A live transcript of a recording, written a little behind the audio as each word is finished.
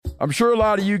I'm sure a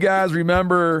lot of you guys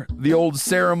remember the old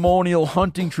ceremonial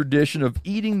hunting tradition of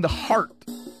eating the heart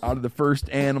out of the first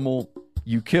animal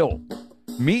you kill.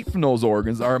 Meat from those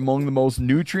organs are among the most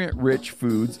nutrient-rich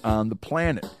foods on the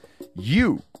planet.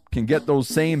 You can get those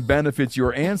same benefits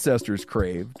your ancestors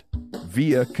craved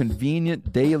via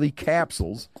convenient daily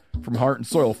capsules from Heart and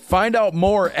Soil. Find out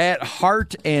more at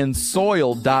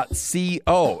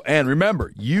heartandsoil.co. And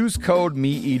remember, use code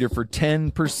MeatEater for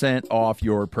 10% off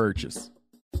your purchase.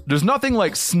 There's nothing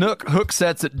like snook hook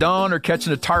sets at dawn or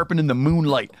catching a tarpon in the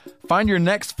moonlight. Find your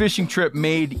next fishing trip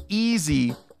made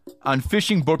easy on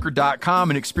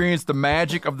fishingbooker.com and experience the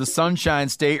magic of the Sunshine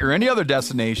State or any other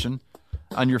destination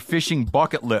on your fishing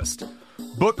bucket list.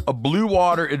 Book a blue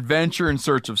water adventure in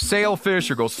search of sailfish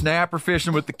or go snapper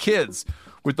fishing with the kids.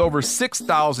 With over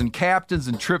 6,000 captains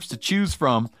and trips to choose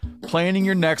from, planning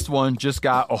your next one just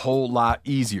got a whole lot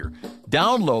easier.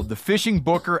 Download the Fishing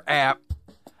Booker app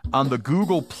on the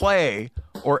Google Play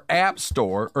or App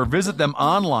Store or visit them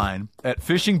online at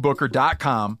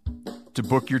fishingbooker.com to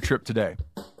book your trip today.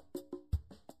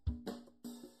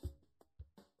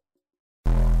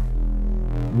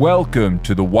 Welcome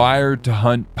to the Wired to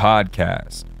Hunt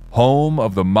podcast, home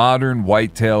of the modern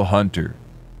whitetail hunter.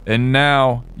 And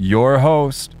now, your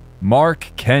host,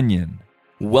 Mark Kenyon.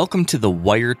 Welcome to the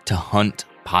Wired to Hunt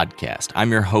podcast.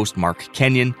 I'm your host, Mark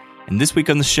Kenyon, and this week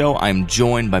on the show, I'm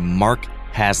joined by Mark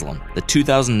Haslam, the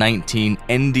 2019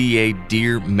 NDA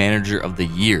Deer Manager of the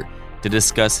Year, to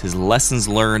discuss his lessons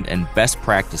learned and best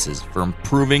practices for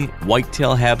improving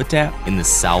whitetail habitat in the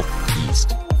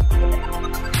Southeast.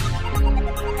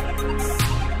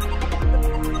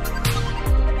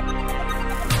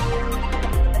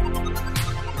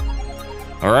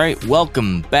 All right,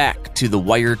 welcome back to the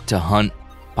Wired to Hunt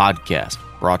podcast,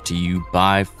 brought to you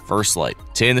by First Light.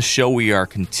 Today in the show, we are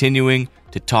continuing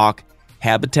to talk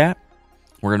habitat.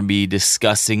 We're going to be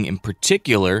discussing, in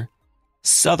particular,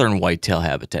 southern whitetail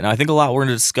habitat. Now, I think a lot we're going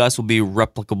to discuss will be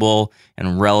replicable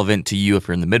and relevant to you if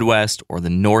you're in the Midwest or the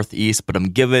Northeast, but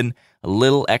I'm giving a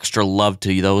little extra love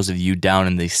to those of you down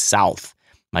in the South.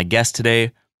 My guest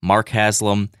today, Mark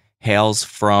Haslam, hails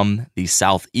from the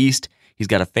Southeast. He's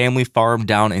got a family farm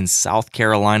down in South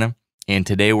Carolina, and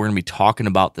today we're going to be talking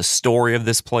about the story of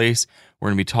this place. We're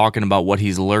going to be talking about what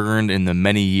he's learned in the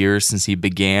many years since he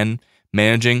began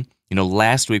managing. You know,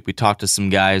 last week we talked to some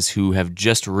guys who have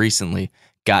just recently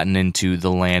gotten into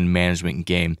the land management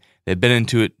game. They've been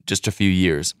into it just a few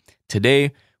years.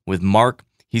 Today, with Mark,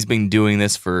 he's been doing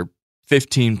this for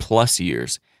 15 plus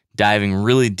years, diving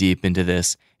really deep into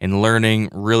this and learning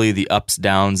really the ups,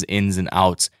 downs, ins, and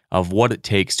outs of what it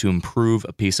takes to improve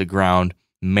a piece of ground,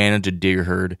 manage a deer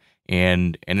herd,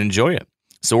 and enjoy it.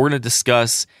 So we're going to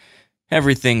discuss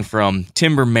everything from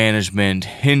timber management,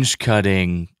 hinge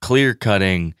cutting, clear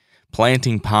cutting,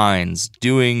 planting pines,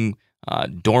 doing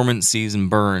dormant season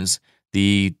burns,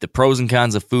 the pros and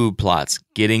cons of food plots,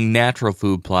 getting natural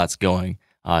food plots going,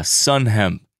 sun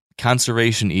hemp,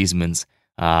 conservation easements,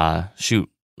 who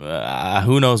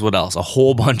knows what else? A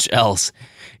whole bunch else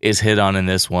is hit on in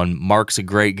this one. Mark's a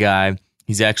great guy.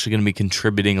 He's actually going to be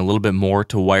contributing a little bit more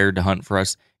to Wired to Hunt for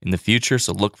us in the future,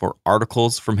 so look for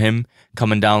articles from him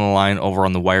coming down the line over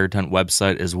on the Wired to Hunt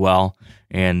website as well,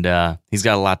 and he's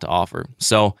got a lot to offer.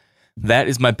 So that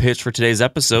is my pitch for today's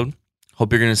episode.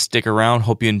 Hope you're going to stick around.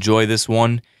 Hope you enjoy this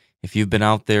one. If you've been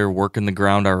out there working the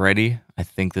ground already, I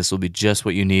think this will be just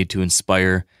what you need to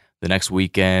inspire the next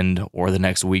weekend or the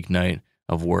next weeknight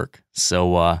of work.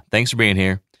 So thanks for being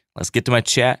here. Let's get to my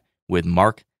chat with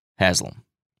Mark Haslam.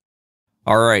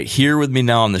 All right, here with me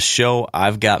now on the show,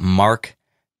 I've got Mark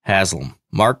Haslam.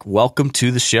 Mark, welcome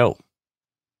to the show.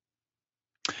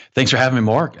 Thanks for having me,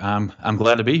 Mark. I'm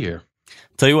glad to be here.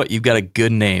 Tell you what, you've got a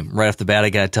good name. Right off the bat,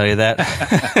 I got to tell you that.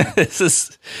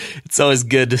 It's always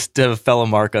good to have a fellow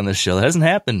Mark on the show. That hasn't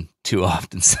happened too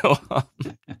often, so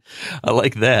I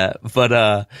like that.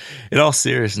 But in all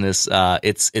seriousness,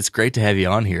 it's great to have you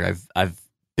on here. I've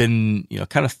been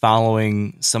kind of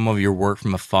following some of your work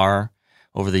from afar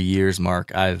over the years,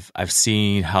 Mark. I've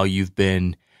seen how you've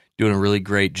been doing a really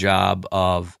great job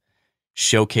of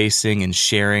showcasing and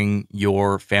sharing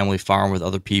your family farm with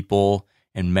other people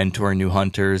and mentoring new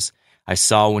hunters. I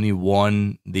saw when you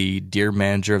won the Deer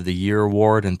Manager of the Year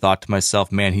award and thought to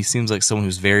myself, man, he seems like someone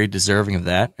who's very deserving of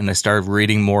that. And I started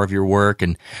reading more of your work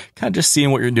and kind of just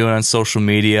seeing what you're doing on social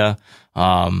media.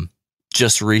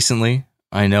 Just recently,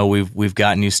 I know we've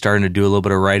gotten you starting to do a little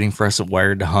bit of writing for us at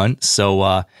Wired to Hunt.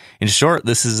 So in short,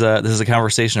 this is a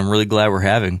conversation I'm really glad we're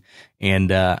having,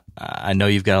 and I know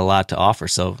you've got a lot to offer.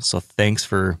 So thanks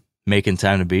for making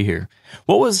time to be here.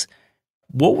 What was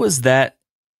that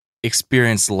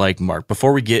experience like, Mark?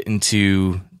 Before we get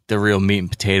into the real meat and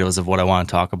potatoes of what I want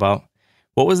to talk about.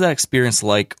 What was that experience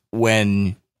like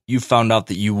when you found out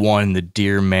that you won the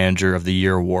Deer Manager of the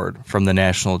Year award from the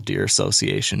National Deer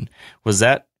Association? Was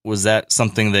that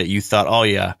something that you thought, oh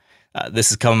yeah,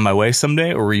 this is coming my way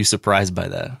someday, or were you surprised by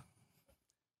that?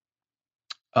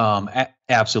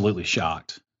 Absolutely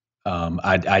shocked.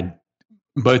 I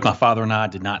both my father and I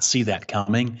did not see that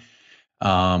coming.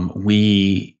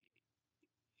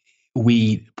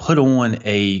 We put on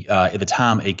at the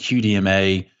time a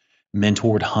QDMA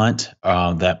mentored hunt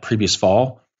that previous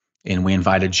fall, and we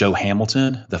invited Joe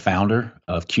Hamilton, the founder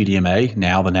of QDMA,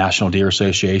 now the National Deer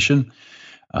Association.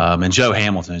 And Joe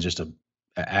Hamilton is just an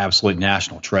absolute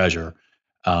national treasure.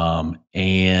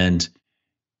 And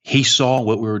he saw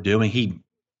what we were doing.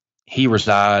 He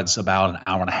resides about an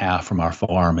hour and a half from our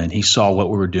farm, and he saw what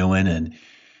we were doing and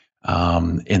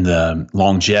in the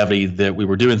longevity that we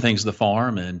were doing things at the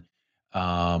farm. And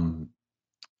I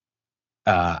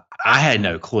had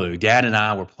no clue. Dad and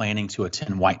I were planning to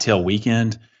attend Whitetail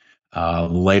Weekend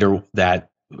later that,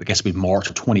 I guess it'd be March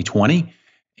of 2020.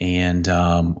 And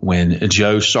when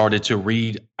Joe started to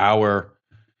read our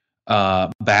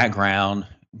background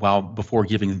before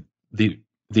giving the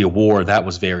award, that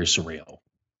was very surreal.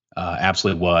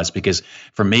 Absolutely was, because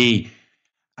for me,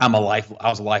 I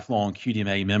was a lifelong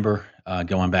QDMA member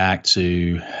going back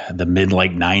to the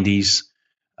mid-late 90s,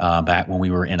 back when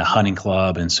we were in a hunting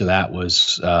club. And so that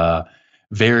was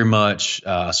very much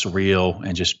surreal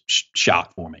and just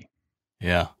shock for me.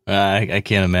 Yeah, I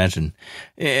can't imagine.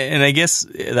 And I guess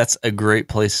that's a great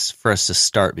place for us to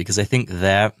start, because I think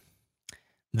that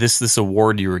this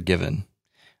award you were given,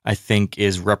 I think,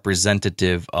 is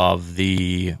representative of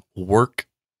the work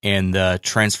and the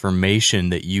transformation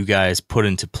that you guys put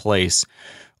into place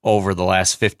over the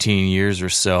last 15 years or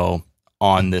so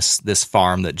on this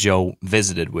farm that Joe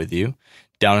visited with you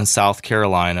down in South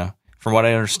Carolina. From what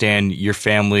I understand, you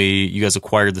guys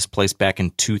acquired this place back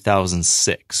in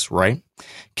 2006, right?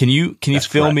 Can you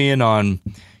fill correct. me in on,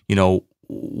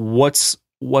 what's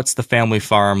the family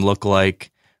farm look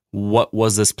like? What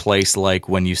was this place like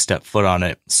when you stepped foot on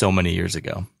it so many years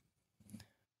ago?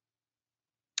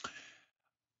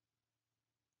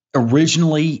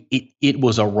 Originally, it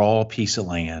was a raw piece of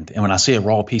land, and when I say a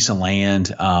raw piece of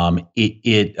land,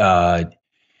 it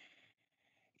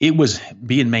was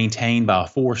being maintained by a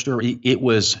forester. It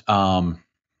was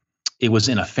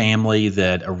in a family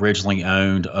that originally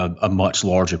owned a much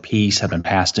larger piece, had been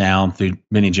passed down through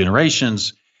many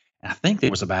generations. And I think there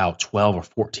was about 12 or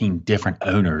 14 different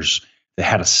owners that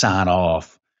had to sign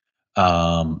off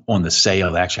on the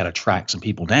sale. They actually had to track some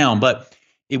people down, but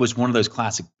it was one of those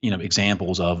classic,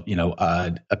 examples of,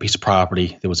 a piece of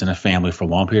property that was in a family for a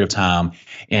long period of time,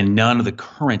 and none of the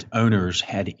current owners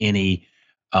had any,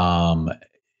 ties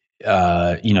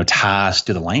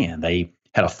to the land. They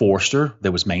had a forester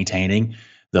that was maintaining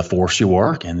the forestry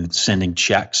work and sending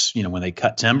checks, when they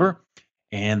cut timber,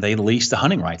 and they leased the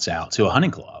hunting rights out to a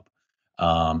hunting club.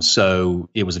 So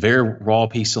it was a very raw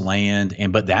piece of land,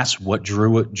 but that's what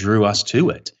drew us to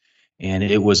it. And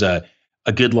it was a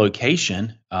good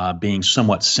location, being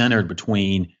somewhat centered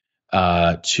between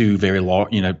two very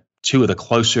large, two of the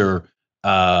closer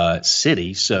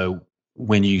cities. So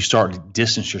when you start to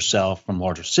distance yourself from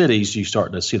larger cities, you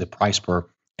start to see the price per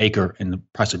acre and the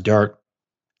price of dirt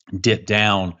dip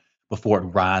down before it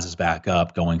rises back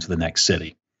up going to the next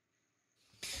city.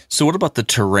 So what about the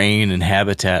terrain and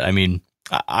habitat? I mean,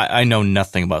 I know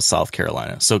nothing about South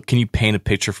Carolina. So can you paint a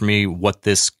picture for me what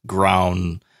this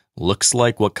ground looks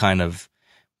like? What kind of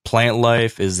plant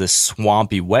life? Is this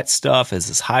swampy, wet stuff? Is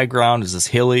this high ground? Is this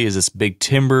hilly? Is this big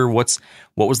timber? What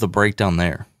was the breakdown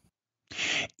there?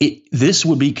 This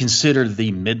would be considered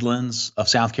the Midlands of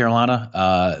South Carolina,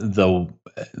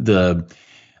 the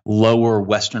lower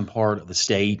western part of the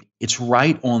state. It's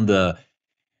right on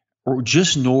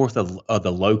just north of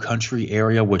the Low Country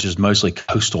area, which is mostly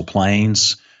coastal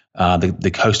plains.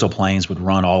 The coastal plains would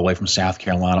run all the way from South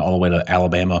Carolina all the way to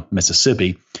Alabama,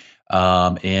 Mississippi.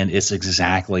 And it's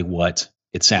exactly what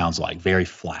it sounds like, very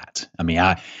flat. I mean,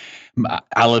 I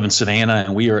live in Savannah,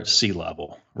 and we are at sea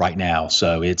level right now,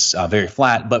 so it's very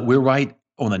flat. But we're right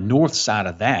on the north side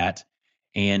of that,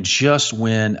 and just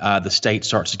when the state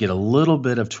starts to get a little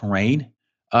bit of terrain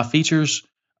features,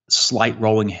 slight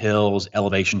rolling hills,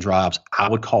 elevation drops. I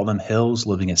would call them hills,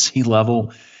 living at sea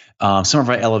level. Some of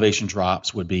our elevation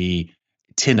drops would be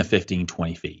 10 to 15,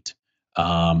 20 feet.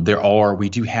 We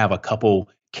do have a couple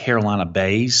Carolina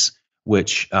bays,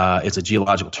 which is a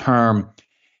geological term.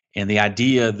 And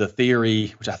the theory,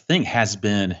 which I think has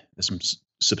been some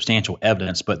substantial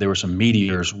evidence, but there were some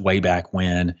meteors way back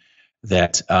when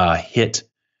that hit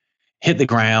hit the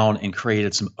ground and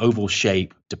created some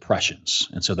oval-shaped depressions.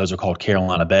 And so those are called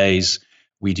Carolina Bays.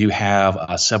 We do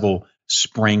have several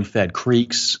spring-fed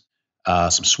creeks,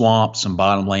 some swamps, some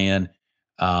bottomland,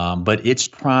 but it's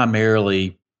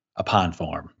primarily a pine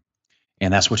farm.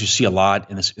 And that's what you see a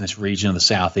lot in this region of the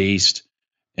Southeast.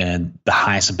 And the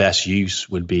highest and best use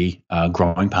would be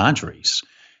growing pine trees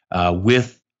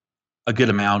with a good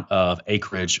amount of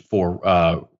acreage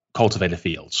for cultivated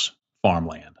fields,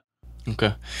 farmland.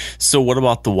 Okay. So what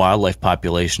about the wildlife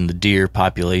population, the deer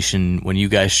population? When you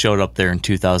guys showed up there in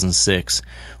 2006,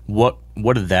 what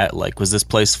did that like? Was this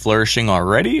place flourishing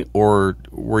already, or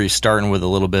were you starting with a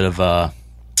little bit of a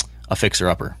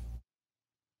fixer-upper?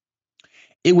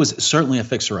 It was certainly a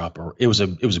fixer-upper. It was a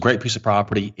great piece of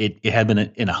property. It had been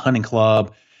in a hunting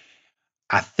club,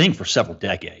 I think, for several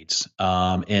decades.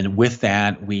 And with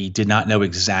that, we did not know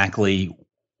exactly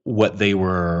what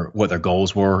their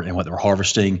goals were and what they were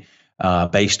harvesting,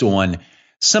 based on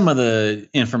some of the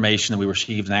information that we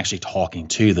received and actually talking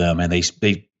to them. And they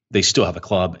still have a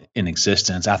club in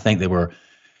existence. I think they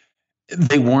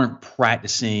weren't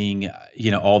practicing,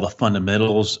 all the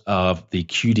fundamentals of the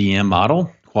QDM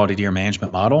model, quality deer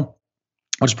management model,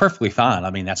 which is perfectly fine. I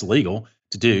mean, that's legal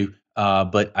to do.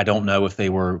 But I don't know if they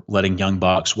were letting young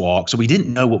bucks walk. So we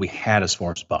didn't know what we had as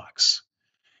far as bucks.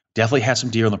 Definitely had some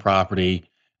deer on the property,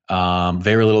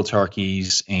 very little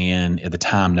turkeys, and at the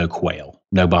time, no quail,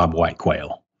 no bobwhite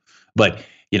quail. But,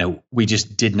 we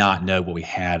just did not know what we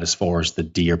had as far as the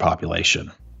deer population.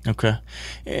 Okay.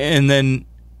 And then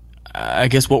I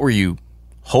guess what were you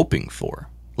hoping for?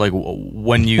 Like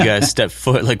when you guys stepped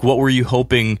foot, like what were you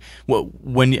hoping? What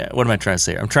am I trying to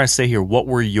say? I'm trying to say here, what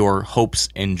were your hopes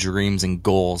and dreams and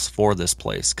goals for this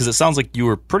place? Because it sounds like you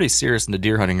were pretty serious into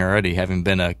deer hunting already, having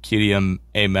been a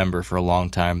QDMA member for a long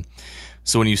time.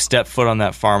 So when you stepped foot on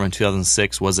that farm in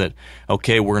 2006, was it,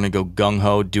 okay, we're going to go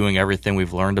gung-ho doing everything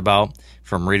we've learned about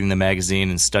from reading the magazine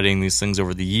and studying these things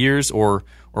over the years? Or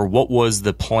what was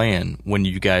the plan when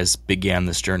you guys began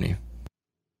this journey?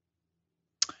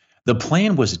 The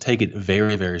plan was to take it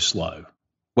very, very slow.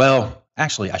 Well,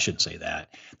 actually, I shouldn't say that.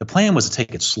 The plan was to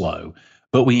take it slow,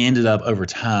 but we ended up over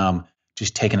time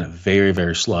just taking it very,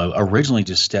 very slow. Originally,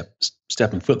 just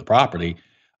stepping foot in the property.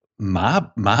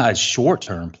 My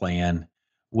short-term plan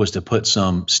was to put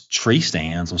some tree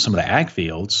stands on some of the ag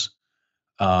fields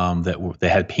that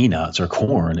had peanuts or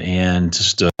corn, and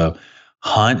just to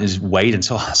hunt and wait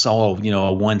until I saw a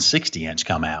 160-inch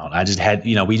come out. I just had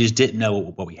we just didn't know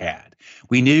what we had.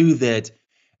 We knew that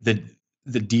the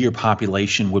deer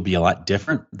population would be a lot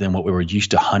different than what we were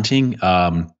used to hunting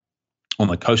on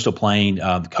the coastal plain,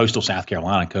 coastal South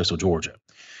Carolina, coastal Georgia,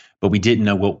 but we didn't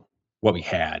know what we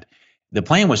had. The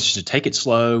plan was just to take it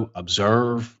slow,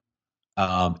 observe,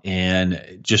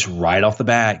 and just right off the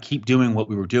bat, keep doing what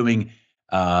we were doing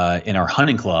in our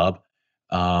hunting club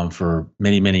for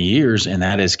many, many years, and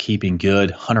that is keeping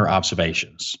good hunter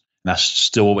observations. And that's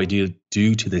still what we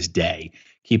do to this day,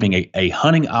 keeping a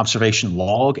hunting observation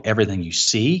log, everything you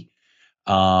see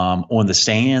on the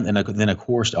stand, and then, of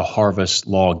course, a harvest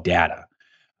log data.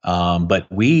 But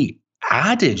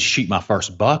I didn't shoot my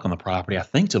first buck on the property, I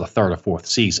think, till the third or fourth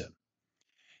season.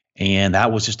 And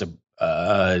that was just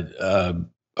a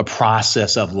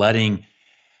process of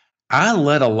I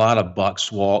let a lot of bucks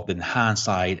walk that in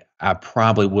hindsight, I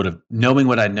probably would have, knowing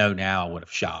what I know now, I would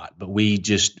have shot. But we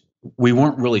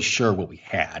weren't really sure what we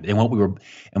had. And when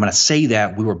I say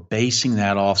that, we were basing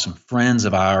that off some friends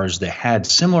of ours that had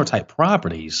similar type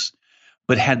properties,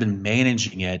 but had been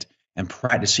managing it and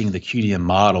practicing the QDM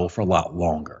model for a lot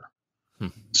longer.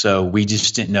 So we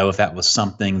just didn't know if that was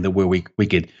something that where we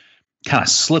could kind of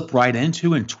slip right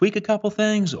into and tweak a couple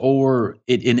things, or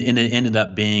it ended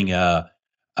up being a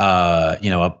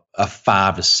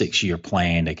 5 to 6 year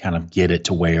plan to kind of get it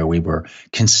to where we were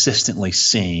consistently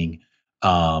seeing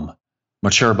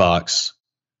mature bucks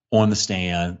on the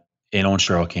stand and on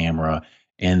trail camera,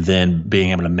 and then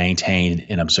being able to maintain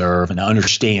and observe and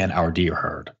understand our deer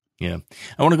herd. Yeah.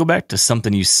 I want to go back to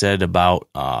something you said about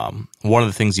one of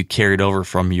the things you carried over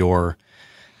from your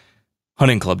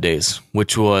hunting club days,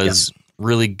 which was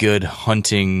really good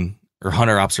hunting or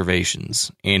hunter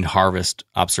observations and harvest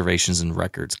observations and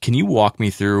records. Can you walk me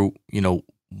through,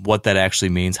 what that actually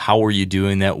means? How were you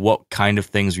doing that? What kind of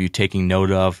things were you taking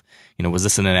note of? Was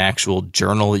this in an actual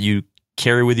journal that you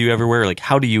carry with you everywhere? Like,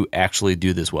 how do you actually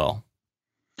do this well?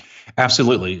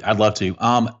 Absolutely. I'd love to.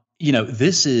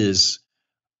 This is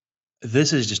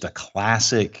just a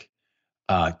classic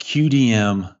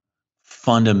QDM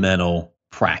fundamental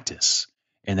practice.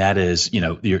 And that is,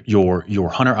 your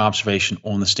hunter observation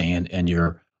on the stand and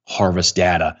your harvest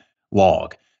data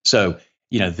log. So,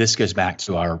 this goes back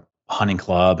to our hunting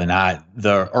club, and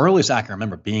the earliest I can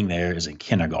remember being there is in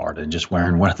kindergarten, just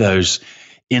wearing one of those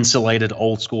insulated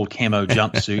old school camo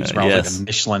jumpsuits where I was like a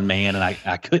Michelin man, and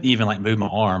I couldn't even like move my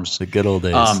arms. The good old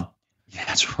days.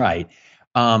 That's right.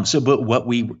 But what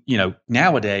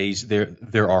nowadays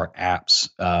there are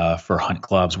apps for hunt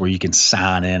clubs where you can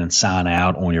sign in and sign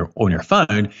out on your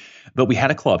phone. But we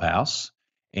had a clubhouse,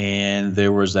 and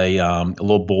there was a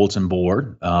little bulletin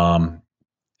board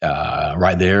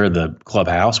right there in the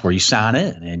clubhouse where you sign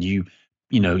in, and you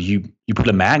put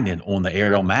a magnet on the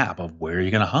aerial map of where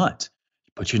you're going to hunt.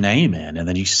 You put your name in, and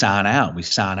then you sign out. We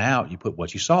sign out. You put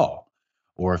what you saw,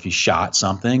 or if you shot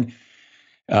something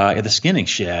at the skinning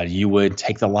shed, you would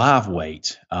take the live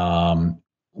weight.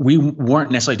 We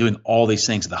weren't necessarily doing all these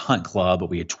things at the hunt club, but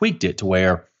we had tweaked it to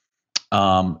where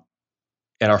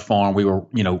at our farm we were,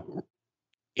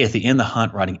 at the end of the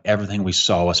hunt, writing everything we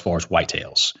saw as far as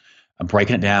whitetails.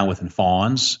 Breaking it down within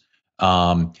fawns.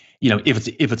 If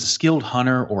it's a skilled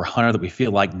hunter or a hunter that we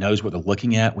feel like knows what they're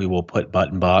looking at, we will put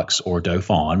button bucks or doe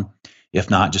fawn. If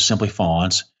not, just simply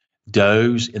fawns,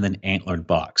 does, and then antlered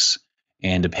bucks.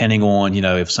 And depending on,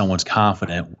 if someone's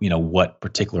confident, what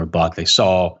particular buck they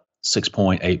saw, 6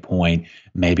 point, 8 point,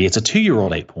 maybe it's a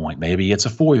 2-year-old 8 point, maybe it's a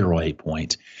 4-year-old 8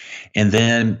 point. And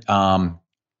then the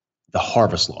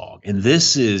harvest log. And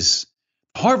this is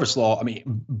harvest log. I mean,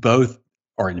 both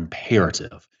are an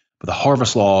imperative, but the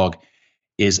harvest log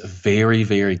is very,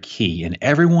 very key. And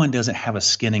everyone doesn't have a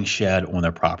skinning shed on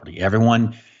their property.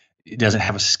 Everyone doesn't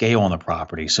have a scale on the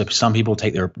property. So some people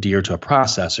take their deer to a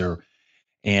processor.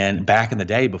 And back in the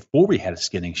day, before we had a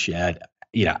skinning shed,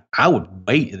 I would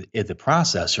wait at the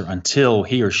processor until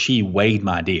he or she weighed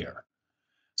my deer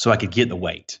so I could get the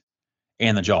weight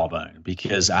and the jawbone,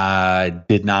 because I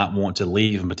did not want to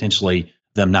leave and potentially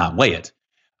them not weigh it.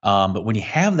 But when you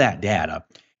have that data,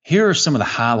 here are some of the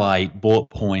highlight bullet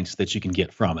points that you can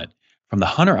get from it. From the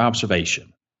hunter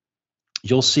observation,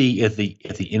 you'll see at the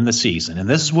end of the season, and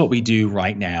this is what we do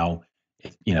right now,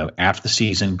 after the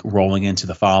season rolling into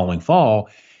the following fall,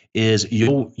 is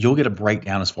you'll get a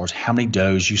breakdown as far as how many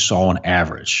does you saw on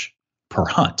average per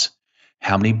hunt,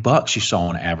 how many bucks you saw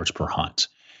on average per hunt,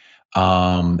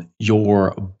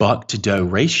 your buck to doe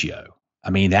ratio.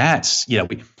 I mean, that's,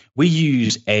 we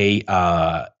use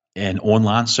an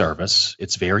online service.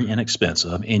 It's very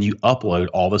inexpensive, and you upload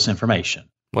all this information.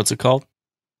 What's it called?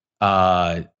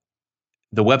 The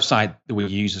website that we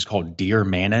use is called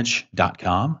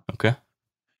deermanage.com. Okay.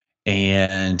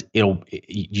 And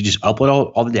you just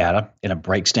upload all the data, and it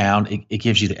breaks down. It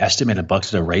gives you the estimated buck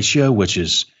to doe ratio, which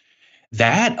is,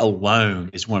 that alone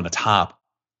is one of the top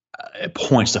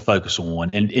points to focus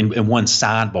on. And one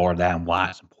sidebar of that and why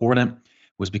it's important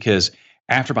was because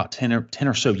after about 10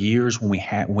 or so years, when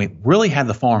we really had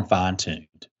the farm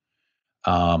fine-tuned,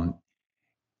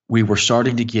 we were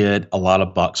starting to get a lot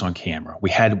of bucks on camera.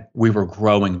 We were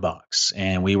growing bucks,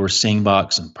 and we were seeing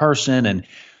bucks in person, and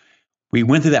we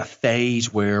went through that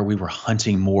phase where we were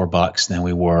hunting more bucks than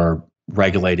we were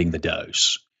regulating the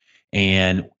does.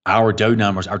 And our doe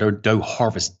numbers, our doe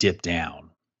harvest dipped down.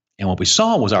 And what we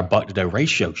saw was our buck to doe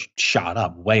ratio shot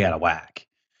up way out of whack.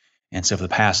 And so for the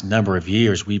past number of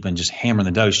years, we've been just hammering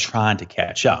the does trying to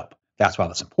catch up. That's why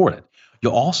that's important.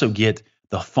 You'll also get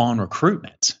the fawn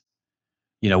recruitment.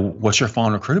 What's your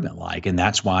fawn recruitment like? And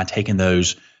that's why taking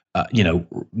those,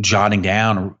 jotting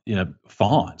down,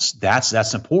 fawns,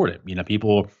 that's important.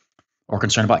 People are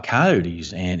concerned about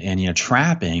coyotes and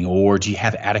trapping, or do you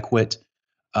have adequate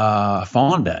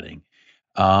fawn bedding?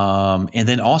 And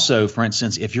then also, for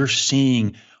instance, if you're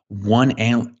seeing one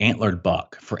antlered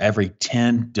buck for every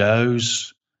 10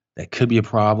 does, that could be a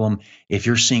problem. If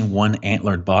you're seeing one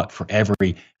antlered buck for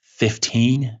every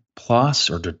 15 plus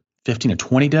or 15 to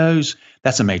 20 does,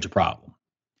 that's a major problem.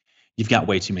 You've got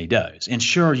way too many does. And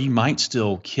sure, you might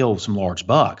still kill some large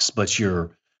bucks, but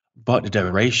your buck to doe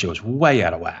ratio is way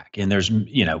out of whack. And there's,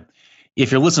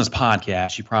 if you're listening to this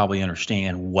podcast, you probably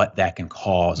understand what that can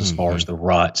cause as far as the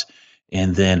rut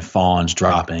and then fawns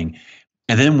dropping.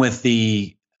 And then with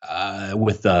the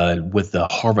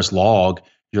harvest log,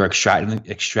 you're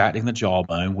extracting the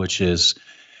jawbone, which is,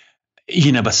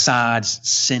 besides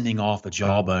sending off the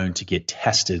jawbone to get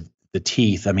tested, the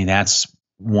teeth, I mean, that's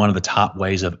one of the top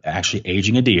ways of actually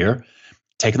aging a deer,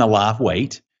 taking the live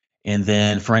weight. And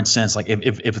then, for instance, like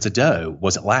if it's a doe,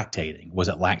 was it lactating? Was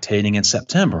it lactating in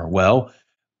September? Well,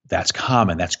 that's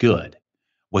common. That's good.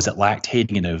 Was it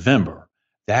lactating in November?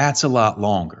 That's a lot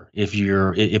longer. If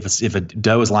a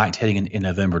doe is lactating in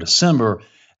November, December,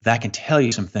 that can tell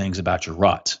you some things about your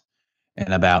rut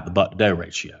and about the buck to doe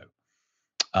ratio.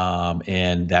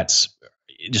 And that's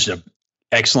just an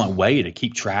excellent way to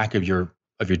keep track of your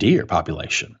deer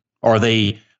population. Are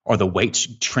they are the weights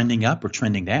trending up or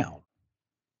trending down?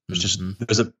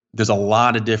 There's a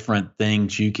lot of different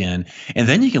things you can, and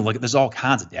then you can look at, there's all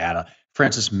kinds of data. For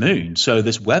instance, moon. So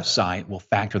this website will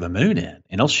factor the moon in, and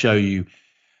it'll show you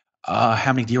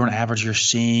how many deer on average you're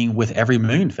seeing with every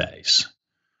moon phase,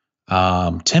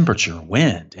 temperature,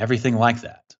 wind, everything like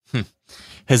that.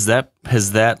 Has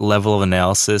that level of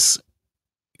analysis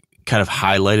kind of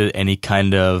highlighted any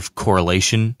kind of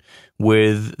correlation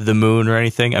with the moon or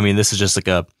anything? I mean, this is just like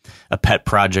a pet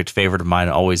project favorite of mine,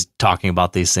 always talking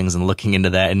about these things and looking into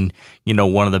that. And,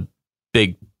 one of the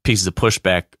big pieces of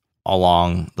pushback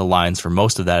along the lines for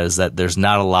most of that is that there's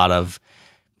not a lot of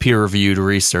peer-reviewed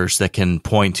research that can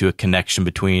point to a connection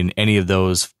between any of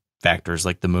those factors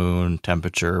like the moon,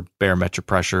 temperature, barometric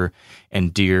pressure,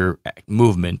 and deer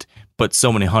movement. But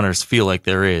so many hunters feel like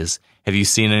there is. Have you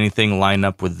seen anything line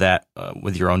up with that,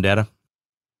 with your own data?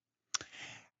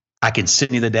 I can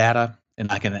send you the data,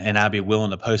 and I'd be willing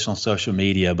to post on social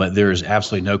media, but there's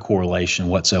absolutely no correlation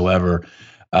whatsoever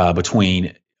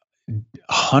between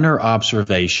hunter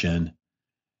observation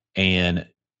and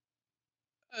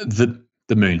the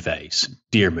moon phase,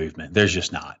 deer movement. There's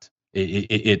just not.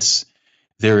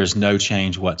 There is no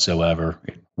change whatsoever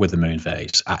with the moon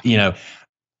phase.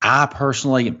 I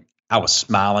personally, I was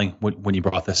smiling when you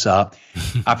brought this up.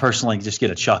 I personally just get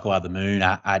a chuckle out of the moon.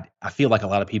 I feel like a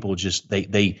lot of people just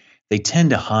they tend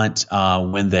to hunt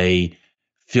when they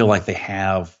feel like they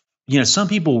have. Some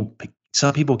people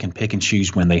can pick and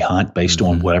choose when they hunt based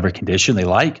on whatever condition they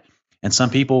like, and some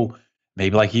people,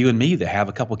 maybe like you and me, that have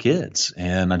a couple kids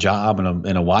and a job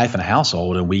and a wife and a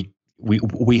household, and we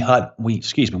hunt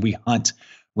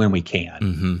when we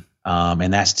can,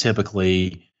 and that's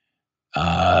typically,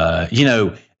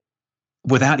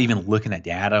 without even looking at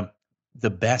data, the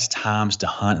best times to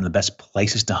hunt and the best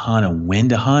places to hunt and when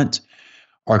to hunt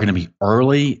are going to be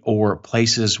early or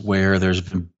places where there's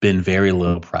been very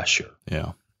little pressure.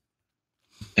 Yeah.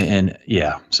 And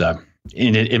so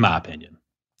in my opinion,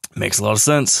 makes a lot of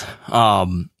sense. I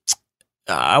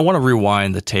want to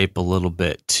rewind the tape a little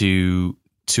bit to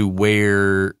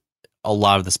where a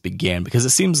lot of this began, because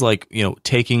it seems like,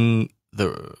 taking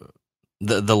the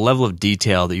level of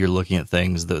detail that you're looking at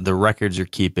things, the records you're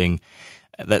keeping,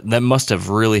 that must have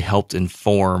really helped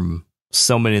inform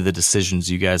so many of the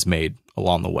decisions you guys made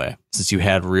along the way, since you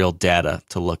had real data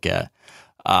to look at.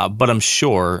 But I'm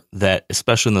sure that,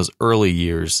 especially in those early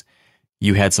years,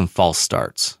 you had some false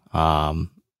starts. On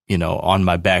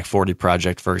my Back 40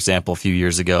 project, for example, a few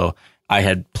years ago, I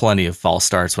had plenty of false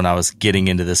starts when I was getting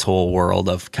into this whole world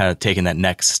of kind of taking that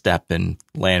next step in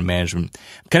land management.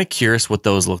 I'm kind of curious what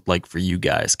those looked like for you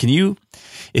guys.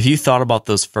 If you thought about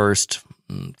those first,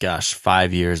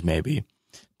 5 years maybe,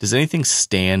 does anything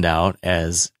stand out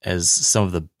as some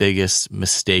of the biggest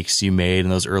mistakes you made in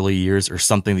those early years, or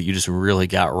something that you just really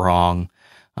got wrong?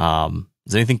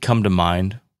 Does anything come to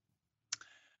mind?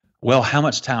 Well, how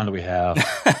much time do we have?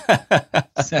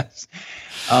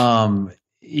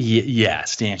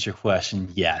 Yes, to answer your question,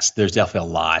 yes, there's definitely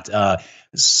a lot.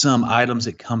 Some items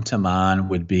that come to mind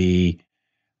would be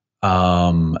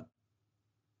planting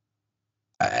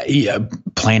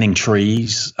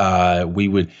trees.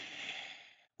 We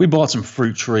bought some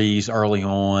fruit trees early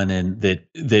on, and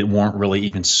that weren't really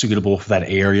even suitable for that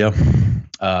area,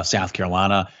 South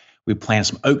Carolina. We planted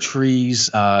some oak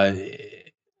trees, a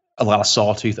lot of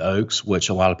sawtooth oaks, which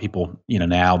a lot of people,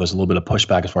 now there's a little bit of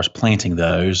pushback as far as planting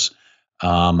those.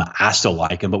 I still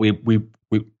like them, but we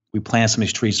planted some of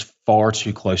these trees far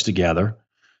too close together.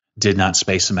 Did not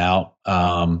space them out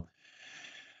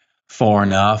far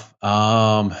enough.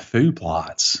 Food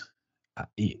plots.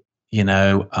 We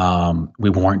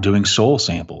weren't doing soil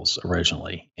samples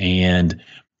originally. And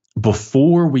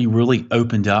before we really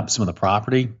opened up some of the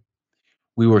property,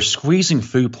 we were squeezing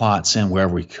food plots in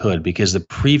wherever we could, because the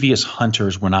previous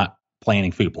hunters were not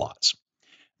planting food plots.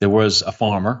 There was a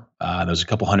farmer. There was a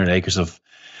couple hundred acres of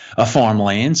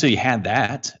farmland, so you had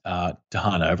that to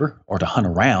hunt over or to hunt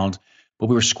around. But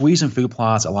we were squeezing food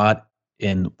plots a lot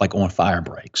on fire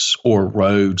breaks or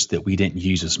roads that we didn't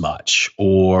use as much,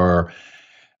 or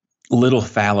little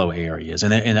fallow areas.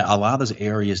 And a lot of those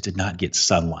areas did not get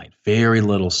sunlight, very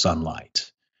little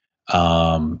sunlight.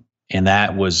 And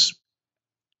that was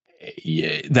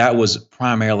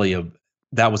primarily a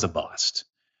bust,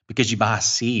 because you buy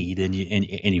seed and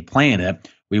you plant it.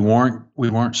 We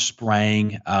weren't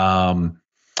spraying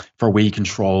for weed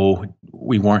control.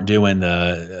 We weren't doing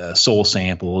the soil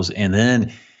samples, and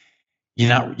then you're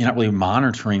not really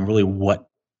monitoring really what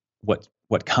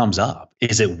comes up.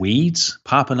 Is it weeds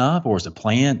popping up, or is it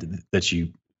plant that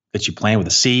you plant with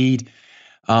a seed?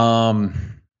 And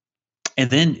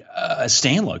then a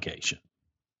stand location.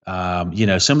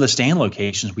 Some of the stand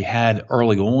locations we had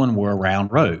early on were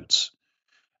around roads.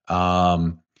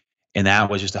 And that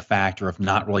was just a factor of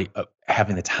not really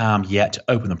having the time yet to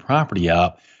open the property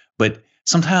up. But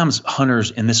sometimes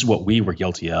hunters, and this is what we were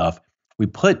guilty of, we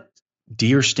put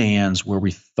deer stands where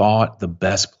we thought the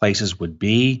best places would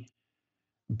be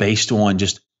based on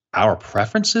just our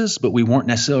preferences, but we weren't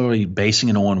necessarily basing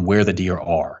it on where the deer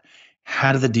are.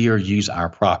 How do the deer use our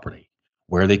property?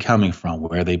 Where are they coming from?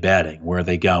 Where are they bedding? Where are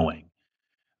they going?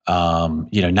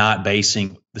 Not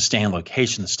basing the stand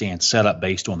location, the stand setup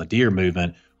based on the deer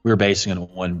movement. We were basing it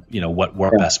on, what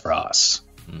worked best for us.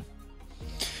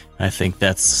 I think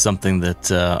that's something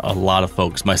that a lot of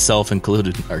folks, myself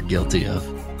included, are guilty of.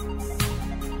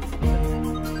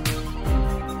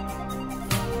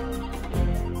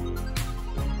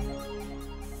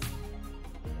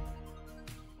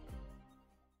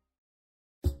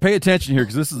 Pay attention here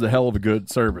because this is a hell of a good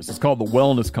service. It's called the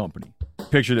Wellness Company.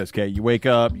 Picture this, okay? You wake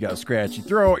up, you got a scratchy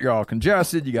throat, you're all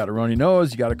congested, you got a runny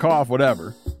nose, you got a cough,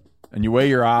 whatever. And you weigh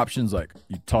your options like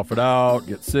you tough it out,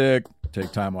 get sick,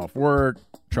 take time off work,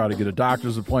 try to get a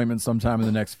doctor's appointment sometime in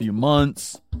the next few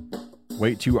months,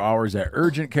 wait 2 hours at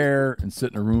urgent care and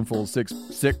sit in a room full of sick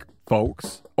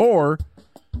folks. Or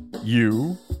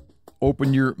you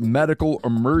open your medical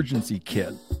emergency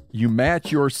kit. You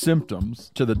match your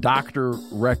symptoms to the doctor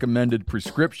recommended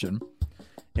prescription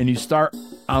and you start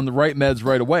on the right meds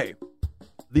right away.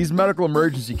 These medical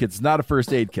emergency kits is not a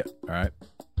first aid kit, all right?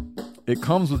 It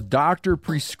comes with doctor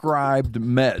prescribed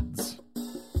meds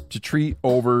to treat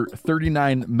over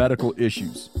 39 medical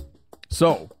issues.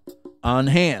 So, on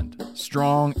hand,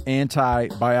 strong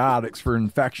antibiotics for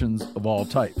infections of all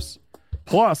types.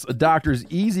 Plus, a doctor's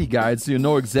easy guide so you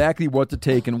know exactly what to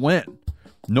take and when.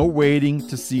 No waiting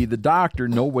to see the doctor,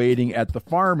 no waiting at the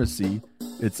pharmacy.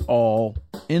 It's all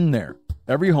in there.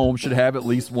 Every home should have at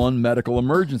least one medical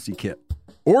emergency kit.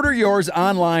 Order yours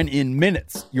online in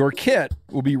minutes. Your kit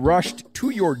will be rushed to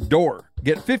your door.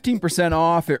 Get 15%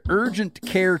 off at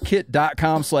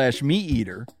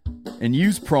urgentcarekit.com/meateater and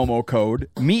use promo code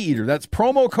MeatEater. That's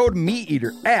promo code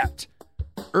MeatEater at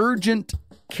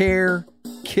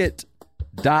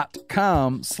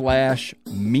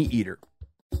urgentcarekit.com/meateater.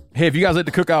 Hey, if you guys like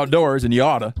to cook outdoors, and you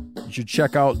oughta, you should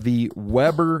check out the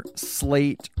Weber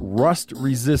Slate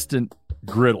rust-resistant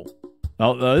griddle.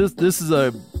 Now, this is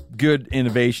a good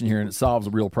innovation here, and it solves a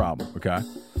real problem, okay?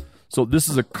 So this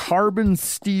is a carbon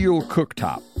steel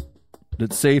cooktop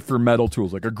that's safe for metal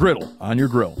tools, like a griddle on your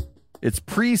grill. It's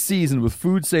pre-seasoned with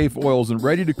food-safe oils and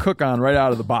ready to cook on right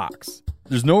out of the box.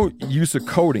 There's no use of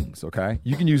coatings, okay?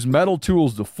 You can use metal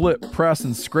tools to flip, press,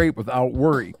 and scrape without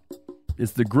worry.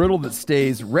 It's the griddle that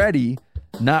stays ready,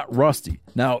 not rusty.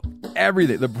 Now,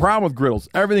 the problem with griddles,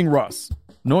 everything rusts.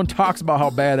 No one talks about how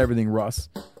bad everything rusts.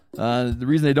 The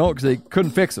reason they don't, because they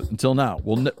couldn't fix it until now.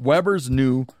 Well, Weber's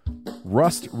new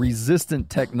rust-resistant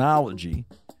technology,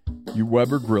 your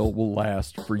Weber grill will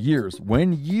last for years.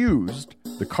 When used,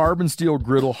 the carbon steel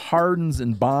griddle hardens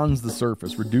and bonds the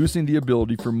surface, reducing the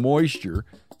ability for moisture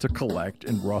to collect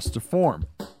and rust to form.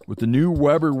 With the new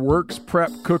Weber Works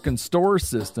Prep Cook and Store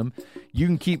system, you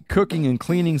can keep cooking and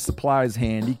cleaning supplies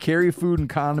handy, carry food and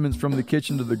condiments from the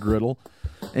kitchen to the griddle,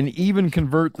 and even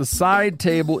convert the side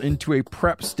table into a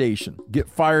prep station. Get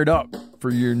fired up for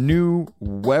your new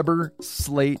Weber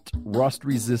Slate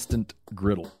rust-resistant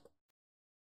griddle.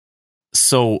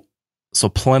 So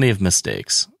plenty of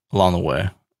mistakes along the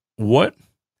way. What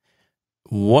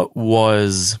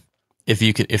was,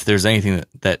 if there's anything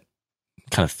that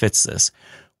kind of fits this,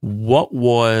 what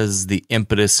was the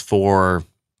impetus for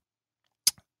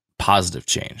positive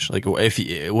change? Like,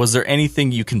 was there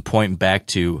anything you can point back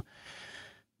to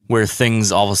where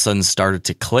things all of a sudden started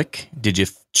to click? Did you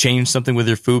change something with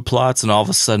your food plots and all of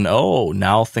a sudden,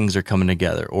 now things are coming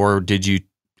together? Or did you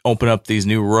open up these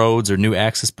new roads or new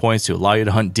access points to allow you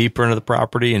to hunt deeper into the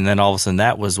property, and then all of a sudden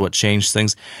that was what changed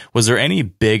things? Was there any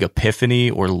big epiphany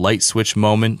or light switch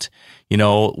moment,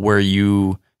 where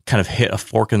you kind of hit a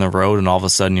fork in the road and all of a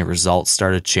sudden your results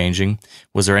started changing?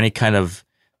 Was there any kind of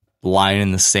line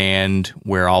in the sand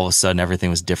where all of a sudden everything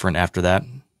was different after that?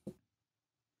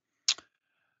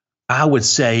 I would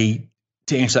say,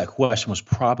 to answer that question, was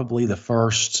probably the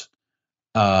first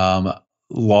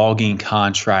logging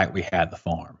contract we had at the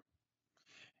farm.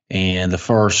 And the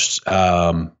first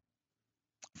time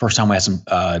we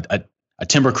had a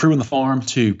timber crew in the farm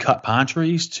to cut pine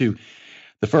trees.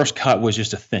 The first cut was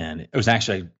just a thin. It was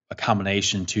actually a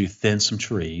combination to thin some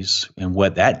trees. And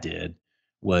what that did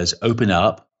was open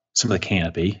up some of the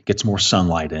canopy, get some more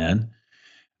sunlight in.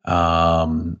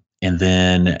 And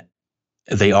then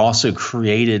they also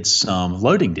created some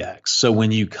loading decks. So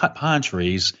when you cut pine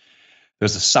trees,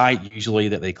 There's a site usually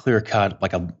that they clear cut,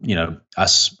 like a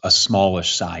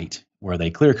smallish site where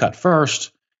they clear cut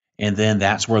first, and then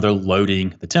that's where they're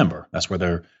loading the timber. That's where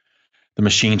the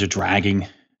machines are dragging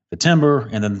the timber,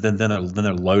 and then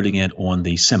they're loading it on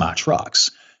the semi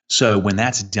trucks. So when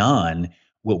that's done,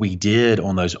 what we did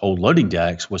on those old loading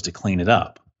decks was to clean it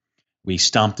up. We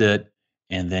stumped it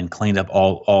and then cleaned up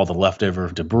all the leftover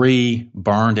debris,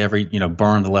 burned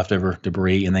the leftover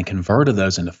debris, and then converted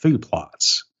those into food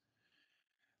plots.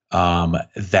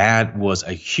 That was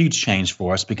a huge change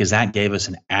for us because that gave us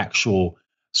an actual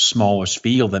smallish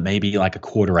field that may be like a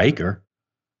quarter acre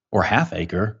or half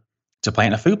acre to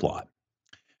plant a food plot.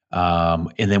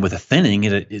 And then with the thinning,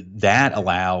 that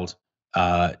allowed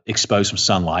expose some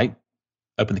sunlight,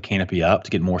 open the canopy up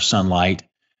to get more sunlight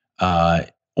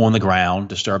on the ground,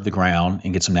 disturb the ground,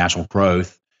 and get some natural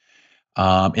growth.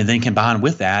 And then combined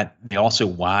with that, they also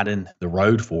widened the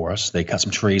road for us. They cut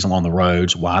some trees along the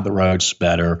roads, widened the roads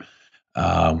better.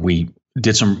 We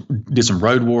did some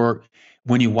road work.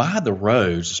 When you widen the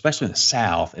roads, especially in the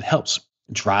South, it helps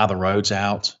dry the roads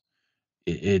out.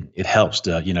 It helps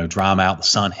to dry them out. The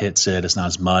sun hits it; it's not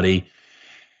as muddy.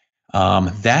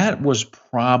 That was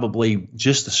probably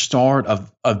just the start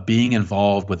of being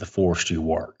involved with the forestry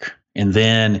work. And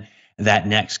then that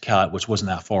next cut, which wasn't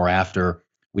that far after,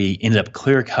 we ended up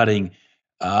clear cutting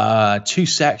 2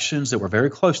 sections that were very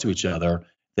close to each other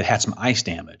that had some ice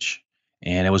damage.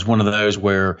 And it was one of those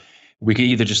where we could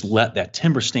either just let that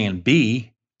timber stand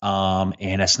be,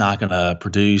 and it's not going to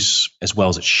produce as well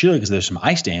as it should because there's some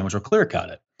ice damage, or clear cut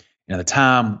it. And at the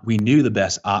time, we knew the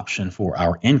best option for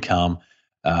our income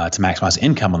to maximize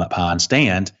income on that pine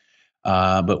stand,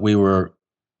 but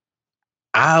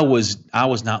I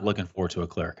was not looking forward to a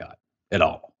clear cut at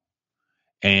all.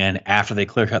 And after they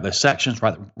clear cut those sections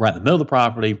right in the middle of the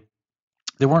property,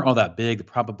 they weren't all that big. They're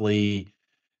probably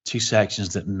 2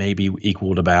 sections that maybe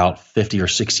equaled about 50 or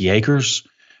 60 acres.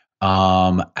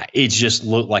 It just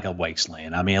looked like a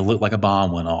wasteland. I mean, it looked like a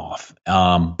bomb went off.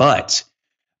 But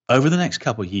over the next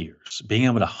couple of years, being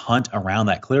able to hunt around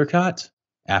that clear cut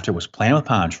after it was planted with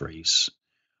pine trees,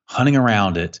 hunting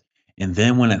around it, and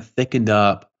then when it thickened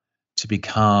up to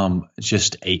become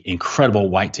just an incredible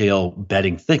whitetail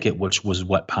bedding thicket, which was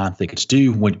what pine thickets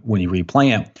do when you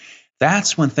replant,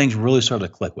 that's when things really started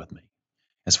to click with me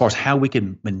as far as how we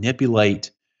can manipulate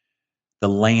the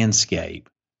landscape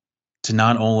to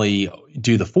not only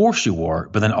do the forestry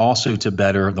work, but then also to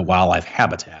better the wildlife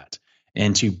habitat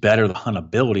and to better the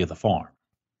huntability of the farm.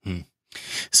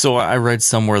 So I read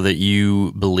somewhere that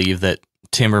you believe that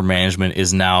timber management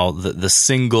is now the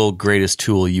single greatest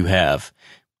tool you have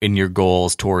in your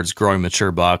goals towards growing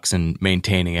mature bucks and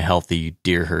maintaining a healthy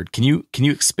deer herd. Can you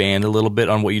expand a little bit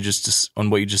on what you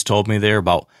just told me there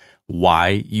about why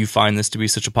you find this to be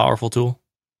such a powerful tool?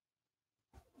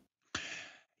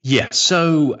 Yeah.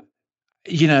 So,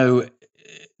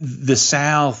 the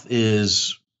South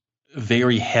is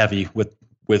very heavy with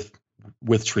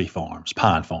tree farms,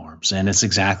 pine farms, and it's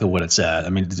exactly what it said. I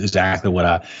mean, it's exactly what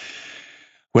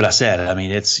I said. I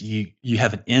mean, it's you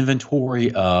have an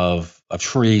inventory of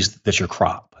trees that's your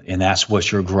crop, and that's what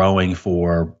you're growing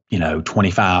for,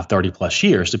 25, 30 plus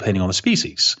years, depending on the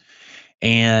species.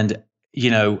 And,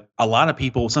 a lot of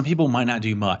people, some people might not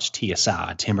do much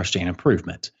TSI, timber stand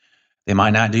improvement. They might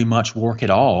not do much work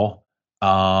at all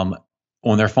on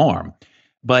their farm.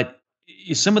 But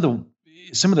some of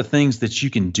the things that you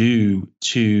can do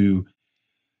to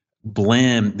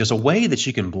blend, there's a way that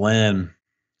you can blend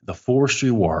the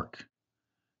forestry work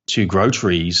to grow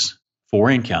trees for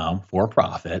income, for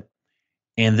profit,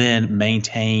 and then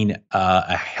maintain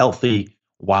a healthy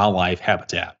wildlife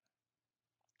habitat.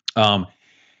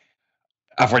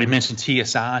 I've already mentioned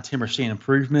TSI, timber stand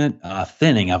improvement,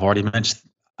 thinning. I've already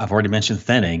mentioned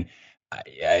thinning.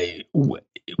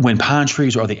 When pine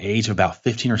trees are the age of about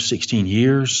 15 or 16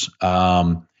 years,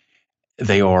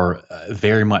 they are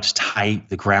very much tight.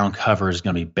 The ground cover is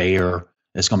going to be bare.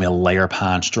 It's going to be a layer of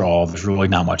pine straw. There's really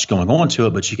not much going on to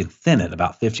it, but you can thin it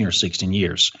about 15 or 16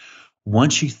 years.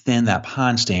 Once you thin that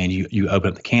pine stand, you open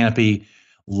up the canopy,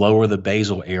 lower the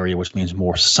basal area, which means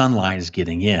more sunlight is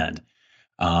getting in.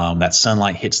 That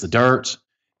sunlight hits the dirt,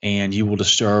 and you will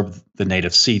disturb the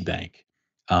native seed bank.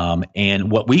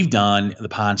 And what we've done, the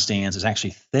pine stands, is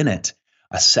actually thin it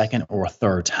a second or a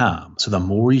third time. So the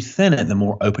more you thin it, the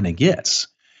more open it gets.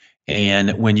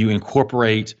 And when you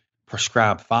incorporate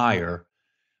prescribed fire,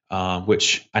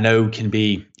 which I know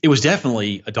it was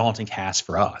definitely a daunting task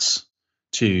for us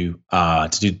to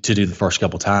do the first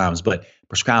couple times, but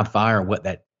prescribed fire,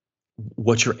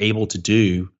 what you're able to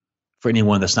do for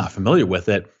anyone that's not familiar with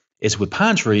it is with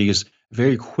pine trees,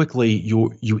 very quickly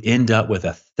you end up with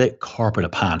a thick carpet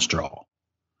of pine straw.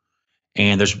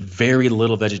 and there's very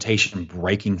little vegetation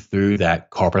breaking through that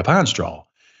carpet of pine straw.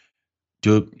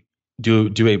 Do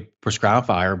a prescribed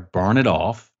fire, burn it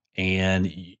off,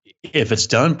 and if it's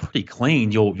done pretty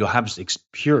clean, you'll have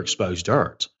pure exposed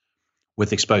dirt.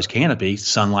 With exposed canopy,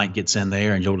 sunlight gets in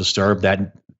there, and you'll disturb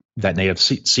that native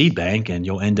seed bank, and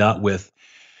you'll end up with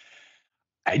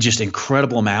just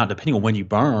incredible amount. Depending on when you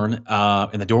burn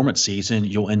in the dormant season,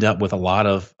 you'll end up with a lot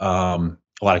of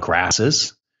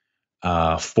grasses,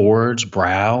 forage,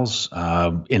 browse.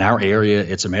 In our area,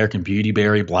 it's American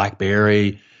beautyberry,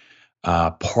 blackberry,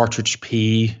 partridge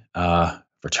pea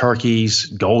for turkeys,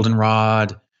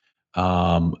 goldenrod,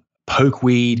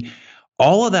 pokeweed.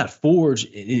 All of that forage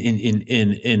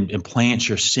in plants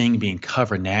you're seeing being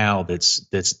covered now. That's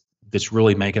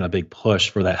really making a big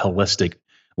push for that holistic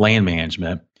land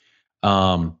management.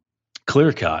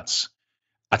 Clear cuts.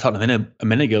 I talked a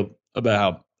minute ago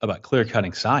about clear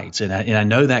cutting sites, and I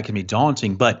know that can be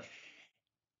daunting, but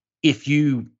if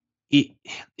your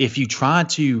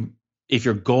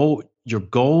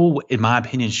goal, in my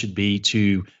opinion, should be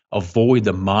to avoid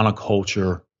the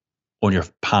monoculture on your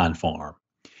pine farm.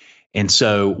 And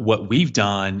so what we've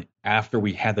done after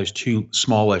we had those two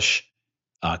smallish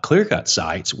clear cut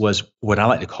sites was what I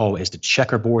like to call is to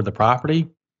checkerboard the property,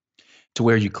 to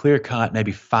where you clear cut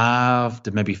maybe 5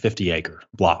 to maybe 50 acre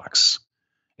blocks,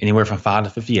 anywhere from 5 to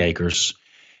 50 acres.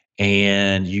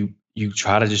 And you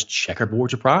try to just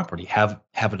checkerboard your property, have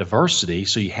a diversity.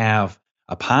 So you have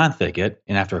a pine thicket,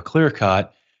 and after a clear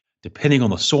cut, depending on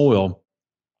the soil,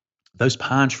 those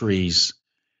pine trees,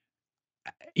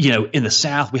 in the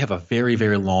South, we have a very,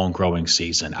 very long growing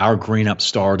season. Our green up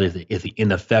started at the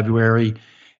end of February.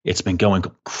 It's been going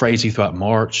crazy throughout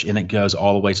March, and it goes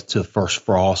all the way to the first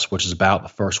frost, which is about the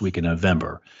first week in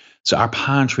November. So our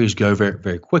pine trees go very,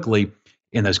 very quickly,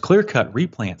 and those clear-cut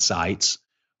replant sites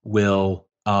will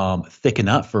thicken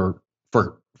up for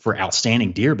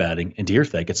outstanding deer bedding and deer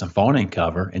thickets and fawning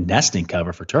cover and nesting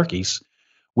cover for turkeys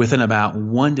within about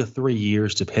 1 to 3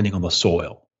 years, depending on the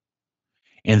soil.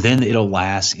 And then it'll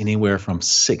last anywhere from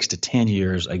 6 to 10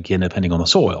 years, again, depending on the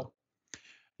soil.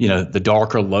 The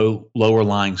darker, lower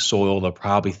lying soil, the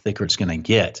probably thicker it's going to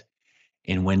get.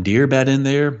 And when deer bed in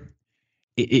there,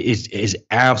 it is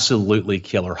absolutely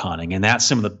killer hunting. And that's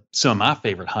some of my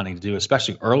favorite hunting to do,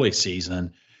 especially early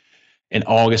season in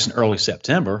August and early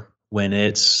September, when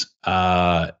it's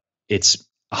 100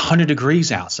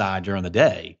 degrees outside during the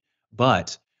day,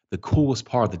 but the coolest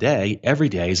part of the day every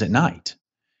day is at night.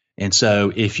 And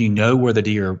so if you know where the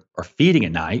deer are feeding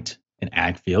at night, an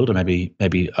ag field or maybe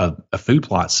a food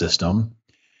plot system,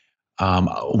 a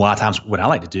lot of times what I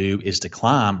like to do is to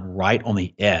climb right on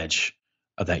the edge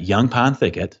of that young pine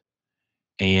thicket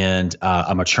and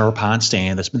a mature pine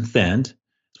stand that's been thinned,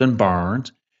 it's been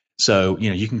burned. So,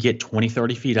 you can get 20,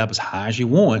 30 feet up as high as you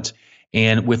want.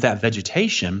 And with that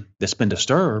vegetation that's been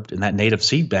disturbed and that native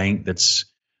seed bank that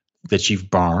you've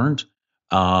burned,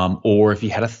 or if you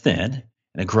had a thin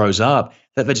and it grows up,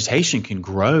 that vegetation can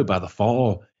grow by the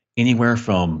fall anywhere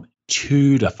from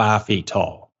 2 to 5 feet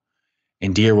tall.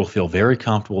 And deer will feel very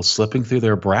comfortable slipping through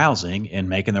there, browsing and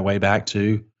making their way back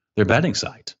to their bedding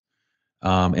site.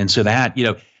 And so that,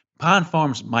 pine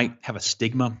farms might have a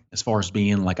stigma as far as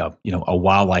being like a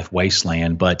wildlife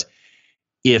wasteland, but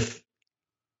if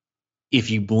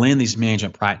you blend these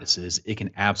management practices, it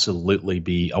can absolutely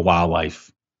be a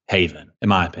wildlife haven, in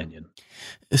my opinion.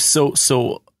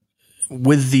 So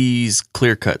with these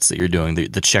clear cuts that you're doing,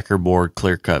 the checkerboard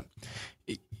clear cut,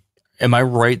 am I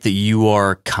right that you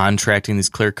are contracting these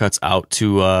clear cuts out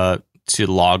to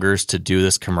loggers to do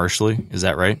this commercially? Is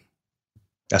that right?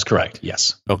 That's correct.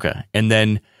 Yes. Okay. And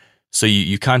then, so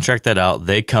you contract that out,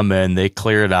 they come in, they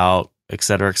clear it out, et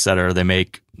cetera, et cetera.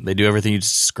 They do everything you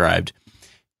just described.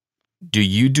 Do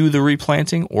you do the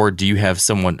replanting, or do you have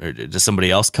does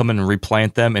somebody else come in and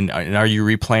replant them? And are you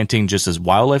replanting just as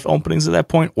wildlife openings at that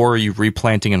point, or are you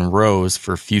replanting in rows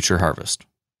for future harvest?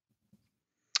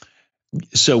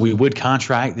 So we would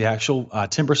contract the actual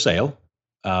timber sale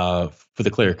for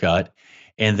the clear cut.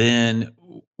 And then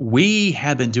we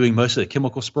have been doing most of the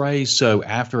chemical sprays. So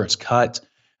after it's cut,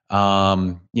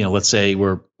 let's say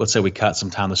we cut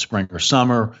sometime this spring or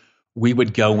summer, we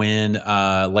would go in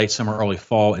late summer, early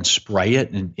fall and spray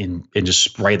it and just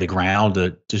spray the ground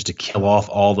to kill off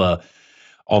all the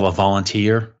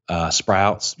volunteer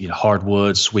sprouts,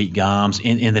 hardwoods, sweet gums,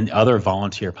 and then other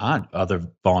volunteer pine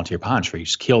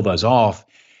trees. Kill those off,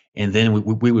 and then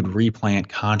we would replant,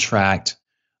 contract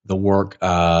the work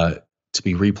to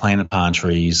be replanted pine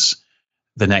trees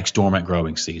the next dormant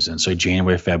growing season, so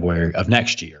January, February of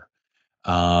next year.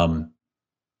 I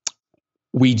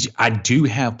do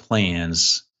have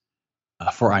plans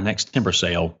for our next timber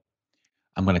sale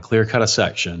I'm going to clear cut a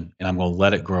section and I'm going to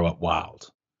let it grow up wild.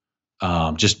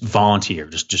 Just volunteer,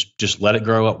 just let it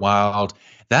grow up wild.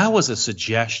 That was a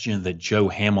suggestion that Joe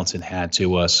Hamilton had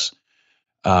to us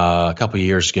a couple of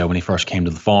years ago when he first came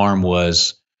to the farm.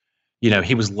 Was,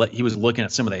 he was looking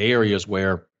at some of the areas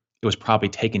where it was probably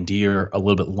taking deer a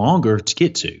little bit longer to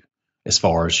get to, as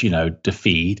far as to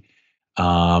feed,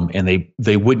 and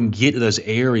they wouldn't get to those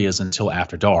areas until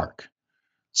after dark.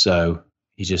 So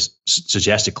he just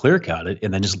suggested clear cut it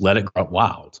and then just let it grow up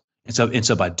wild. And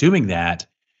so by doing that,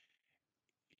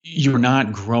 you're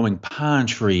not growing pine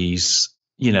trees.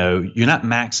 You're not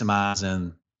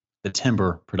maximizing the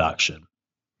timber production,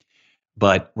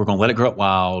 but we're going to let it grow up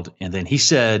wild. And then he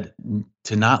said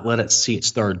to not let it see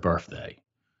its third birthday.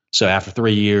 So after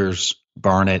 3 years,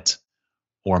 burn it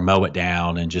or mow it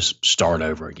down and just start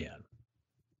over again.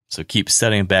 So keep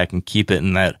setting it back and keep it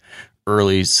in that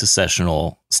early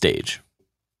successional stage.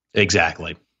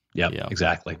 Exactly. Yep. Yeah.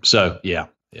 Exactly. So yeah.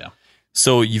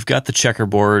 So you've got the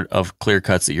checkerboard of clear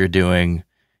cuts that you're doing.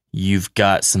 You've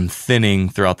got some thinning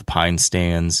throughout the pine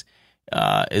stands.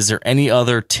 Is there any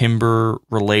other timber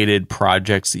related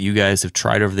projects that you guys have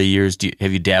tried over the years?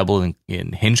 Have you dabbled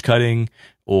in hinge cutting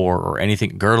or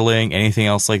anything, girdling, anything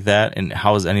else like that? And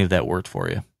how has any of that worked for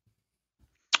you?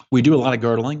 We do a lot of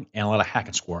girdling and a lot of hack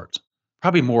and squirt.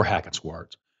 Probably more hack and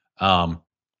squirt.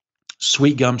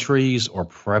 Sweet gum trees are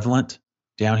prevalent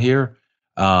down here,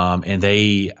 and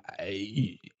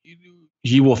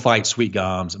you will fight sweet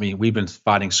gums. I mean, we've been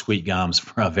fighting sweet gums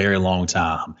for a very long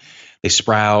time. They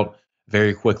sprout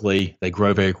very quickly, they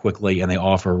grow very quickly, and they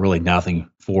offer really nothing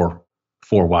for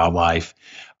wildlife.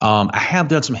 I have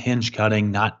done some hinge cutting,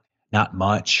 not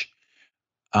much.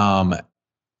 I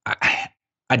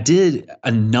did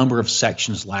a number of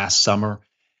sections last summer,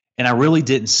 and I really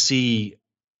didn't see.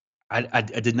 I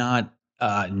did not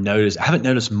notice. I haven't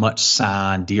noticed much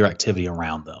sign deer activity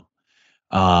around them.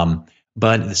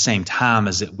 But at the same time,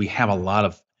 is that we have a lot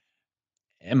of,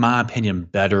 in my opinion,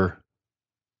 better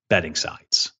bedding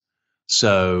sites.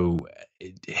 So,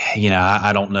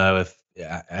 I don't know if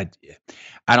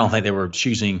I don't think they were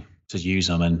choosing to use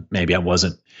them, and maybe I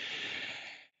didn't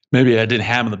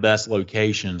have them in the best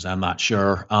locations. I'm not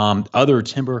sure. Other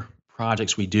timber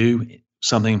projects we do,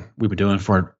 something we've been doing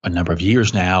for a number of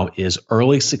years now, is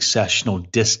early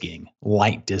successional disking,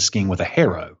 light disking with a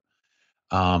harrow.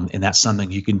 And that's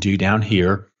something you can do down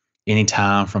here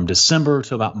anytime from December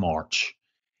to about March.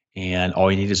 And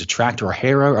all you need is a tractor or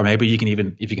harrow, or maybe you can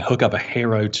if you can hook up a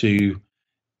harrow to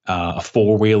a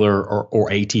four-wheeler or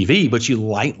ATV, but you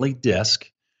lightly disc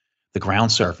the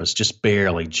ground surface, just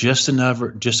barely, just enough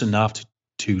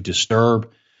to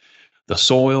disturb the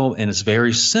soil. And it's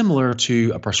very similar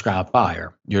to a prescribed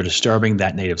fire. You're disturbing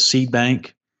that native seed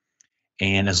bank.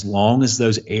 And as long as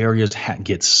those areas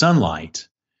get sunlight,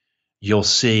 you'll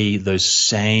see those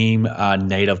same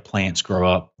native plants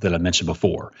grow up that I mentioned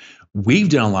before. We've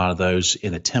done a lot of those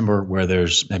in the timber where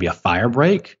there's maybe a fire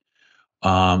break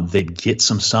that get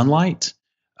some sunlight,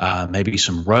 maybe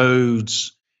some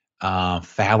roads,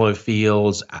 fallow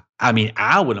fields. I mean,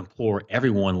 I would implore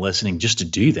everyone listening just to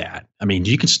do that. I mean,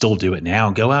 you can still do it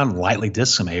now. Go out and lightly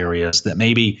disc some areas that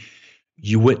maybe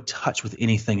you wouldn't touch with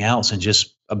anything else, and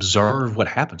just observe what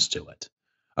happens to it.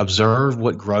 Observe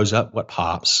what grows up, what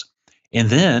pops. And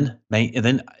then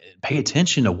pay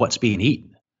attention to what's being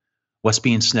eaten, what's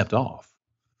being snipped off.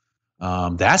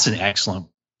 That's an excellent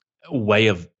way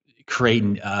of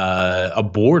creating a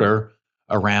border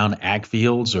around ag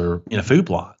fields or food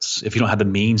plots if you don't have the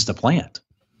means to plant.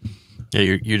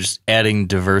 Yeah, you're just adding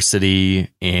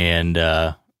diversity and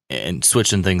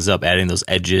switching things up, adding those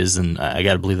edges, and I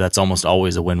got to believe that's almost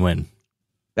always a win-win.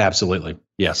 Absolutely,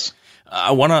 yes.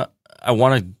 I wanna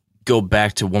go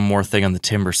back to one more thing on the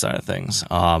timber side of things,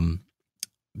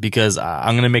 because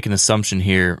I'm going to make an assumption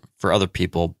here for other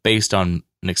people based on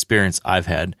an experience I've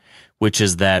had, which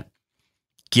is that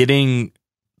getting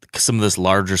some of this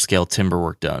larger scale timber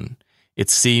work done, it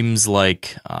seems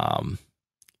like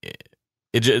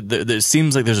it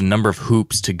seems like there's a number of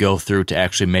hoops to go through to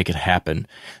actually make it happen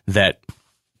that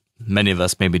many of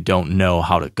us maybe don't know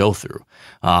how to go through.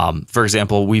 For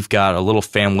example, we've got a little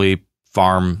family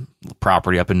farm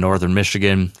property up in northern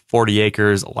Michigan, 40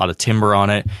 acres, a lot of timber on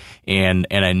it. And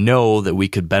I know that we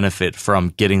could benefit from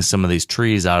getting some of these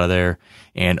trees out of there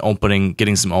and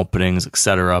getting some openings,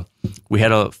 etc. We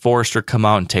had a forester come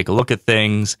out and take a look at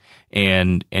things,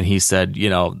 and he said,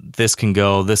 this can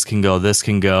go, this can go, this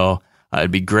can go.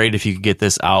 It'd be great if you could get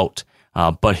this out.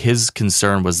 But his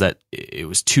concern was that it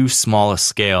was too small a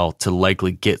scale to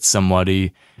likely get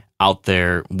somebody out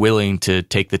there willing to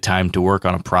take the time to work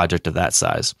on a project of that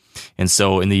size. And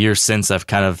so in the years since, I've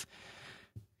kind of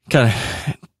kind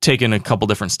of taken a couple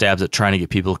different stabs at trying to get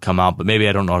people to come out, but maybe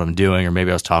I don't know what I'm doing, or maybe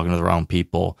I was talking to the wrong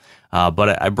people.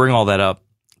 But I bring all that up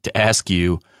to ask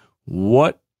you,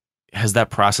 what has that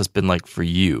process been like for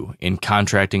you in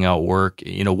contracting out work?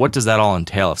 What does that all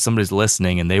entail? If somebody's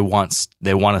listening and they want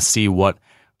to see what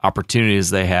opportunities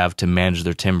they have to manage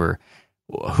their timber,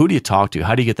 who do you talk to?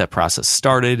 How do you get that process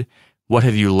started? What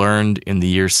have you learned in the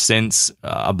years since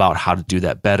about how to do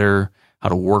that better, how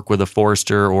to work with a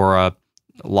forester or a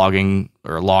logging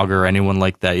or a logger, anyone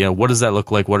like that? What does that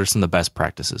look like? What are some of the best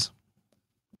practices?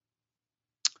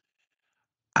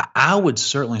 I would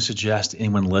certainly suggest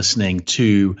anyone listening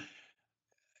to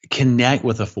connect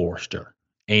with a forester.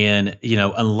 And,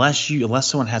 unless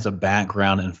someone has a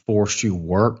background in forestry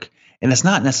work, and it's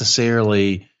not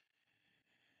necessarily,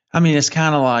 it's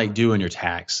kind of like doing your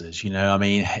taxes,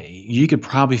 you could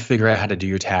probably figure out how to do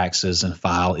your taxes and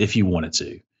file if you wanted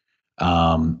to.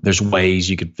 There's ways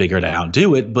you could figure it out and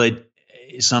do it, but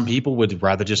some people would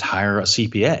rather just hire a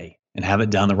CPA and have it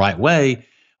done the right way.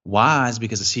 Why? Is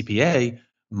because a CPA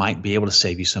might be able to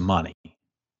save you some money,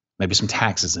 maybe some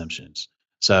tax exemptions.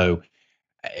 So,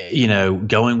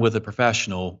 going with a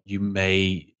professional,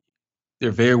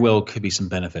 there very well could be some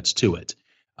benefits to it.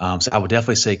 So I would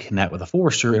definitely say connect with a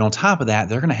forester. And on top of that,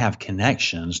 they're going to have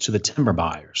connections to the timber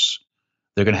buyers.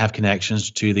 They're going to have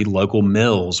connections to the local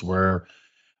mills where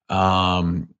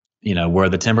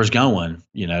the timber's going,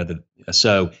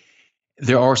 so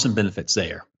there are some benefits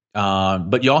there.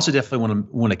 But you also definitely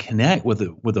want to connect with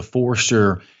a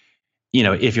forester.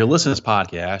 If you're listening to this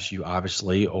podcast, you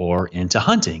obviously are into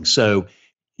hunting. So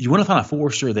you want to find a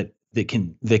forester that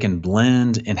can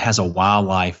blend and has a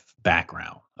wildlife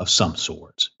background of some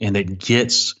sort, and that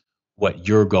gets what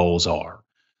your goals are.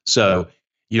 So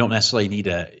you don't necessarily need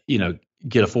to,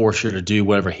 get a forester to do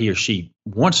whatever he or she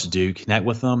wants to do. Connect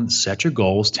with them, set your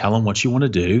goals, tell them what you want to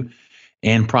do,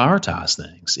 and prioritize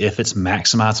things. If it's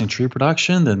maximizing tree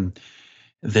production,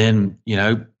 then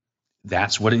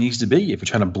that's what it needs to be. If you're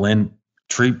trying to blend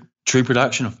tree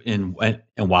production and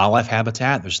wildlife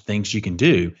habitat, there's things you can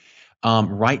do.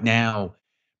 Right now,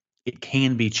 it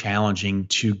can be challenging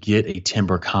to get a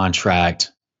timber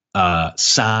contract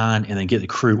signed and then get the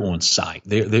crew on site.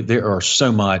 There are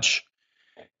so much.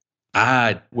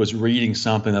 I was reading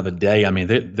something the other day.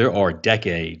 There are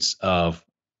decades of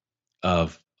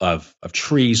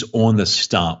trees on the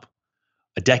stump,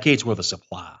 a decade's worth of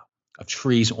supply of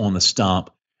trees on the stump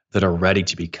that are ready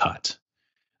to be cut.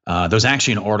 There's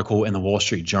actually an article in the Wall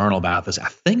Street Journal about this, I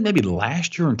think maybe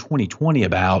last year in 2020,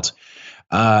 about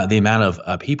the amount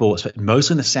of people,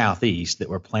 mostly in the Southeast, that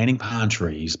were planting pine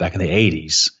trees back in the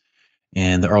 80s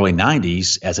and the early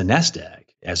 90s as a nest egg,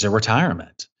 as their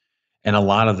retirement. And a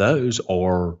lot of those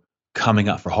are coming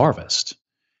up for harvest.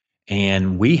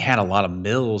 And we had a lot of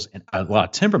mills and a lot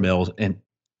of timber mills in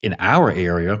our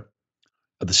area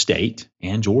of the state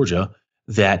and Georgia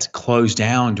that closed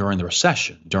down during the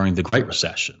recession, during the Great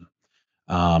Recession,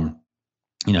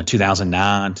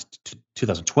 2009 to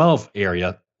 2012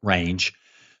 area range.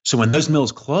 So when those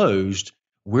mills closed,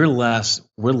 we're left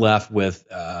with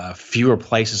fewer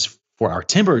places for our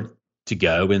timber to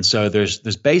go, and so there's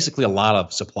basically a lot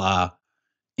of supply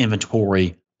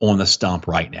inventory on the stump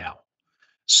right now.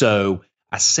 So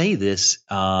I say this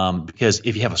because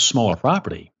if you have a smaller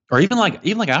property, or even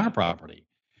like our property,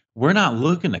 we're not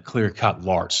looking to clear cut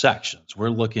large sections. We're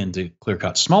looking to clear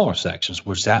cut smaller sections,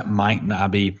 which that might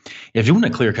not be. If you want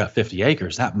to clear cut 50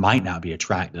 acres, that might not be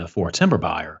attractive for a timber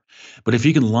buyer. But if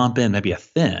you can lump in maybe a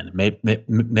thin,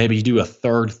 maybe you do a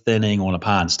third thinning on a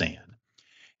pine stand,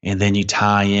 and then you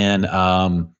tie in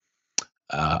a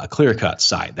clear cut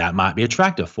site, that might be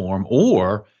attractive for them.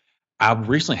 Or I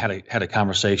recently had a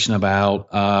conversation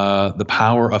about the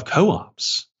power of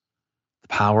co-ops, the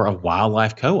power of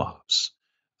wildlife co-ops.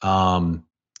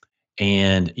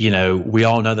 And we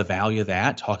all know the value of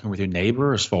that, talking with your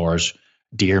neighbor as far as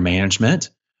deer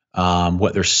management,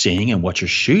 what they're seeing and what you're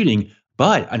shooting.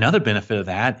 But another benefit of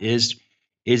that is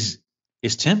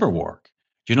timber work.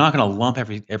 You're not going to lump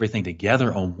everything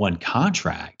together on one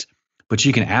contract, but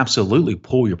you can absolutely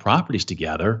pull your properties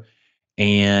together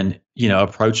and,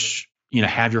 approach,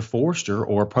 have your forester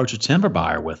or approach a timber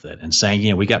buyer with it and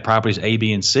saying, we got properties A,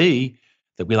 B, and C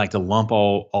that we like to lump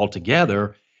all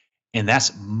together. And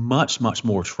that's much, much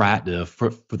more attractive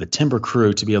for the timber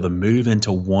crew to be able to move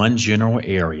into one general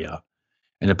area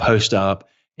and to post up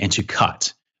and to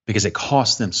cut, because it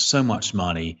costs them so much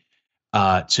money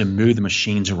to move the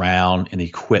machines around and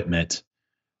equipment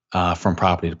from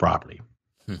property to property.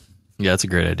 Yeah, that's a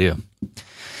great idea.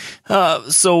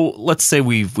 So let's say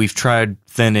we've tried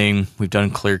thinning, we've done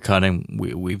clear cutting,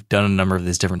 we've done a number of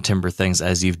these different timber things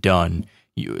as you've done.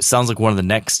 it sounds like one of the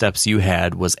next steps you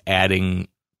had was adding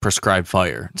prescribed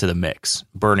fire to the mix,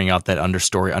 burning out that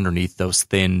understory underneath those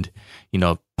thinned,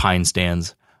 pine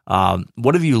stands.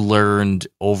 What have you learned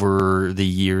over the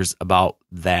years about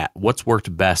that? What's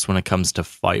worked best when it comes to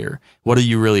fire? What are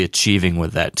you really achieving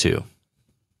with that too?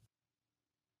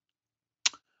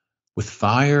 With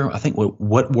fire, I think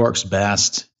what works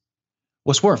best,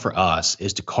 what's worked for us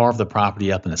is to carve the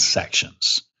property up into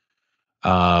sections.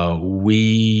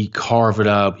 We carve it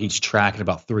up, each track in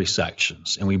about 3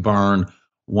 sections, and we burn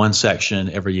one section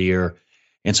every year.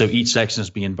 And so each section is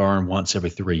being burned once every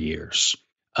 3 years.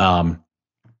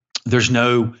 There's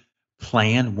no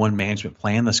one management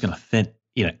plan that's going to fit,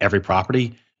 every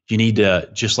property. You need to,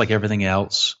 just like everything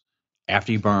else,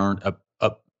 after you burn,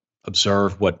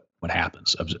 observe what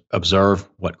happens, observe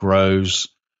what grows,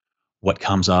 what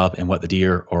comes up, and what the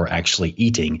deer are actually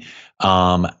eating.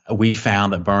 We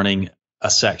found that burning a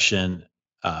section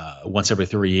once every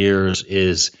 3 years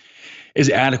is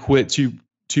adequate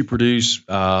to produce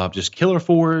just killer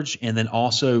forage, and then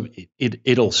also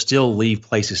it'll still leave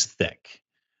places thick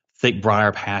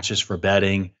briar patches for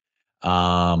bedding,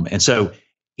 and so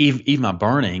even my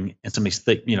burning and some of these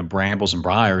thick brambles and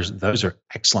briars, those are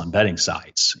excellent bedding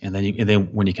sites. And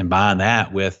then when you combine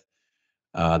that with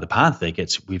the pine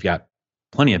thickets, we've got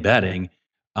plenty of bedding.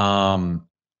 Me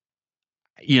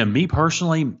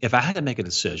personally, if I had to make a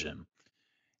decision,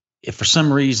 if for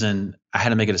some reason I had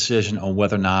to make a decision on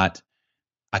whether or not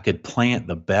I could plant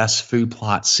the best food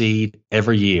plot seed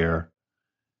every year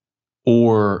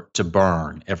or to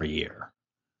burn every year,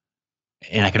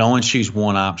 and I could only choose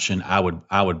one option, I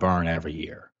would burn every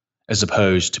year as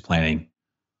opposed to planting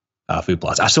food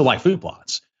plots. I still like food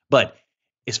plots, but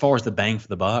as far as the bang for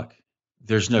the buck,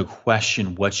 there's no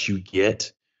question what you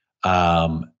get,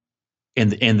 and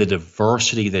the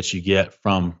diversity that you get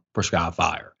from prescribed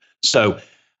fire. So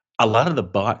a lot of the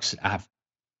bucks I've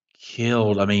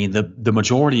killed, I mean, the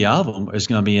majority of them is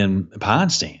going to be in pine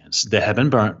stands that have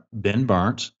been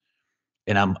burnt,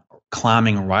 and I'm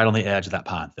climbing right on the edge of that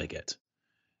pine thicket.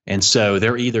 And so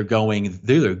they're either going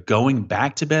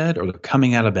back to bed or they're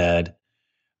coming out of bed,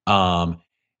 and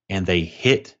they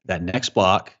hit that next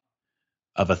block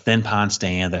of a thin pine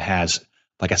stand that has,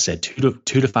 like I said, 2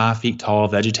 to 5 feet tall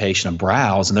vegetation and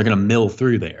browse, and they're going to mill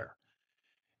through there.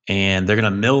 And they're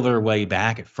going to mill their way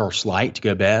back at first light to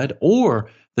go to bed, or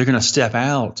they're going to step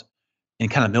out and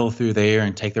kind of mill through there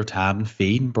and take their time and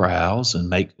feed and browse and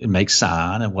make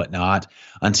sign and whatnot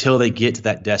until they get to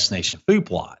that destination food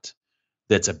plot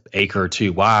that's an acre or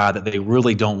 2 wide that they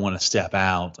really don't want to step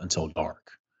out until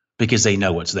dark because they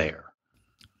know what's there.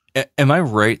 Am I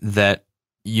right that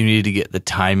you need to get the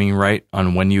timing right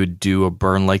on when you would do a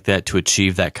burn like that to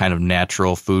achieve that kind of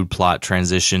natural food plot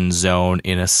transition zone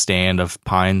in a stand of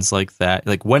pines like that?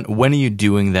 Like when are you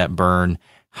doing that burn?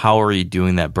 How are you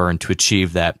doing that burn to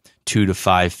achieve that 2 to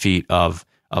 5 feet of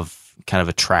kind of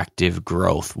attractive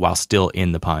growth while still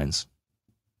in the pines?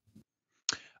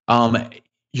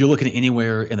 You're looking at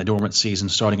anywhere in the dormant season,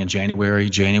 starting in January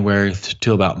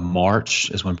till about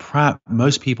March is when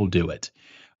most people do it.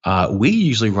 We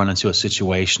usually run into a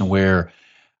situation where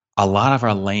a lot of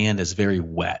our land is very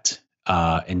wet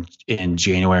in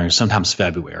January and sometimes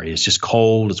February. It's just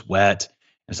cold, it's wet,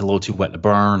 it's a little too wet to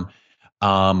burn.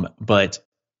 But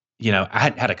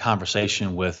I had a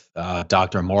conversation with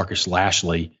Dr. Marcus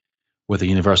Lashley with the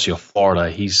University of Florida.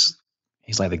 He's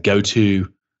like the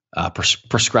go-to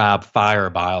prescribed fire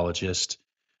biologist.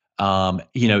 I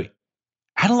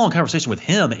had a long conversation with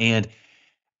him, and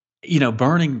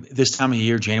burning this time of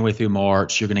year, January through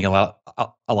March, you're going to get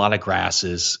a lot of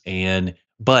grasses,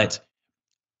 but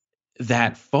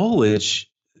that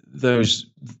foliage,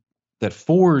 that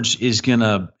forage is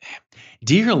gonna,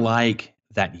 deer like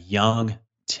that young,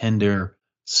 tender,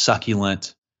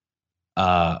 succulent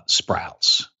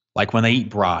sprouts, like when they eat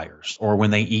briars or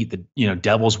when they eat the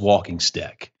devil's walking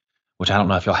stick, which I don't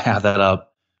know if y'all have that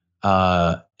up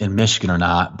in Michigan or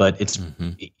not, but it's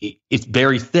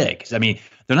very thick. I mean,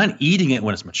 they're not eating it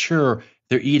when it's mature;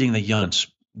 they're eating the young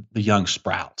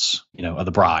sprouts, of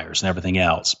the briars and everything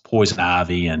else, poison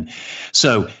ivy, and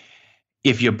so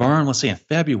if you burn, let's say in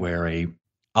February,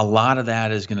 a lot of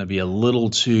that is going to be a little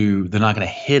too. They're not going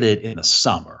to hit it in the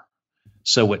summer.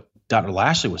 So what Dr.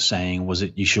 Lashley was saying was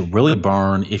that you should really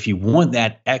burn if you want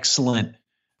that excellent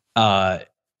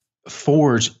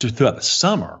forage throughout the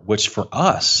summer, which for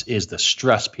us is the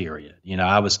stress period. You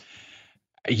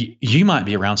might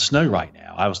be around snow right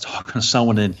now. I was talking to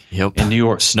someone in New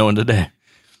York. Snowing today.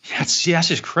 That's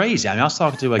just crazy. I mean, I was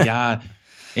talking to a guy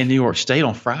in New York State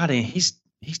on Friday, and he's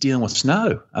dealing with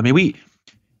snow. I mean,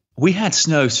 we had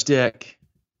snow stick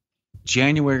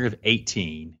January of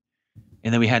 2018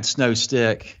 and then we had Snow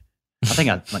Stick, I think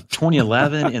like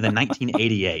 2011 and then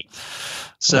 1988.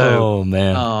 So, oh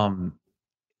man.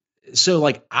 So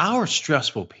like our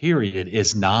stressful period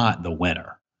is not the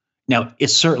winter. Now it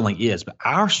certainly is, but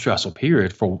our stressful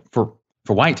period for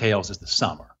whitetails is the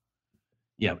summer.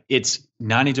 It's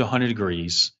 90 to 100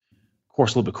 degrees. Of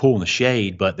course, a little bit cool in the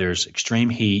shade, but there's extreme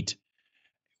heat.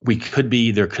 There could be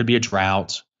a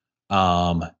drought.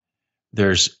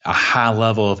 There's a high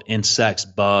level of insects,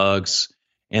 bugs,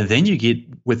 and then you get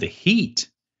with the heat,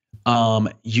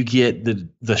 you get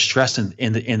the stress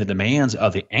in the demands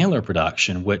of the antler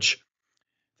production, which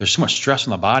there's so much stress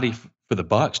on the body for the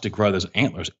bucks to grow those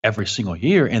antlers every single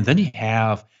year, and then you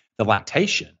have the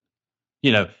lactation.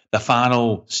 The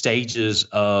final stages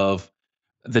of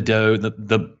the doe,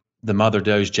 the mother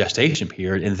doe's gestation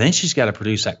period, and then she's got to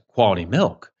produce that quality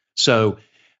milk. So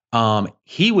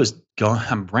he was going,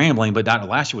 I'm rambling, but Dr.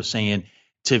 Lashley was saying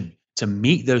to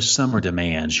meet those summer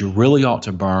demands, you really ought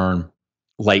to burn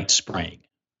late spring.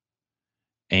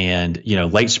 And,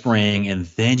 late spring, and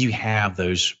then you have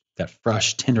that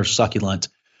fresh, tender, succulent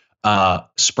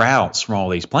sprouts from all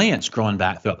these plants growing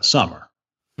back throughout the summer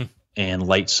and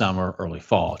late summer, early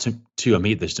fall to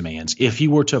meet those demands. If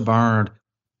you were to burn,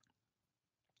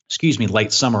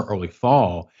 late summer, early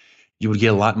fall, you would get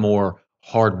a lot more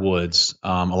hardwoods,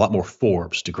 a lot more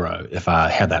forbs to grow, if I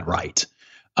had that right.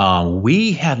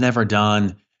 We have never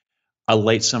done a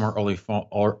late summer,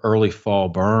 early fall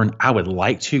burn. I would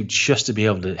like to, just to be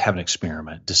able to have an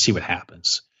experiment to see what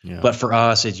happens. Yeah. But for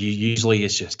us, usually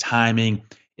it's just timing.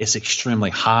 It's extremely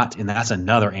hot, and that's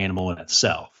another animal in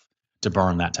itself to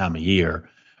burn that time of year.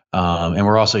 And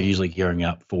we're also usually gearing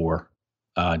up for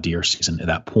deer season at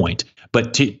that point.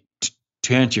 But to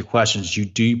answer your questions, you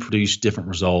do produce different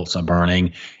results on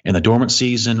burning in the dormant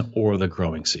season or the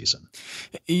growing season.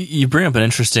 You bring up an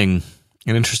interesting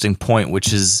point,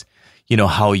 which is,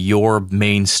 how your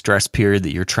main stress period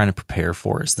that you're trying to prepare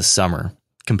for is the summer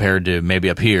compared to maybe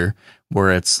up here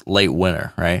where it's late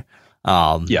winter, right?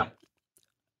 Yeah.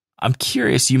 I'm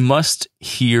curious, you must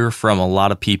hear from a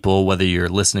lot of people, whether you're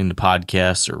listening to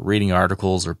podcasts or reading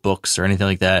articles or books or anything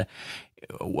like that,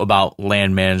 about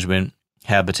land management,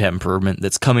 habitat improvement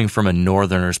that's coming from a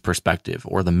northerner's perspective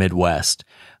or the Midwest.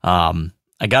 I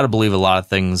got to believe a lot of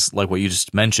things like what you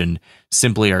just mentioned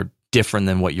simply are different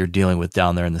than what you're dealing with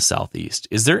down there in the Southeast.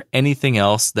 Is there anything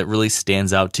else that really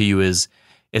stands out to you as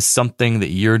something that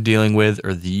you're dealing with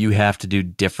or that you have to do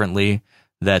differently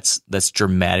that's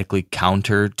dramatically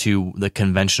counter to the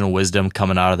conventional wisdom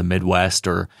coming out of the Midwest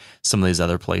or some of these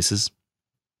other places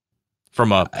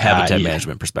from a habitat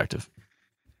management perspective?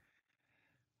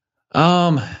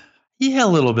 Yeah, a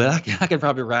little bit. I could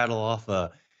probably rattle off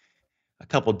a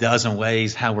couple dozen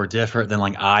ways how we're different than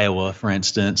like Iowa, for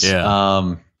instance.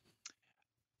 Yeah.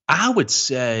 I would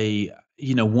say,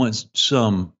 once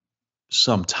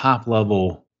some top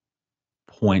level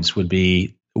points would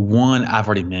be, one, I've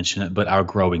already mentioned it, but our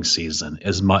growing season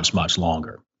is much, much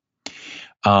longer.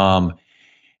 And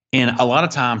a lot of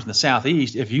times in the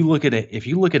Southeast, if you look at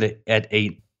it at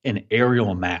an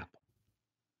aerial map,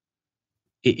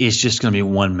 it's just going to be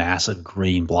one massive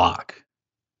green block.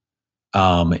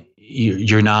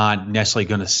 You're not necessarily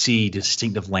going to see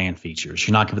distinctive land features.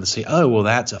 You're not going to say, oh, well,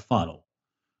 that's a funnel.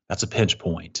 That's a pinch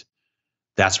point.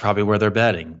 That's probably where they're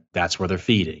bedding. That's where they're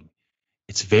feeding.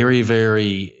 It's very,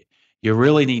 very, you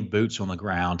really need boots on the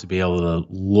ground to be able to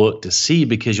look to see,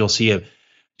 because you'll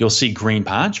see green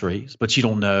pine trees, but you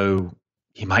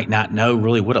might not know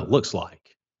really what it looks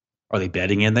like. Are they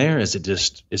bedding in there? Is it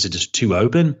just too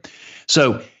open?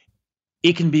 So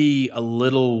it can be a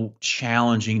little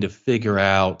challenging to figure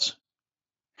out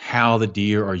how the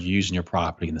deer are using your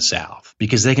property in the South,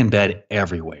 because they can bed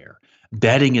everywhere.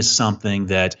 Bedding is something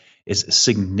that is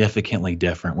significantly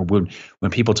different.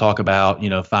 When people talk about,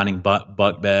 finding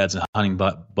buck beds and hunting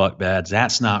buck beds,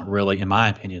 that's not really, in my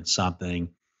opinion, something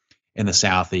in the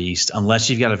Southeast, unless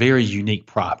you've got a very unique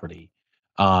property.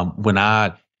 When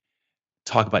I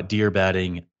talk about deer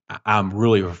bedding, I'm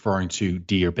really referring to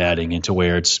deer bedding into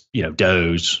where it's,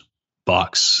 does,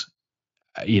 bucks,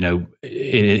 and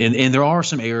there are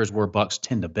some areas where bucks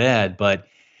tend to bed, but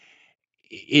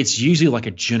it's usually like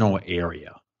a general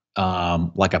area,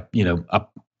 like a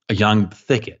young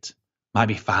thicket, might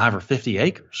be 5 or 50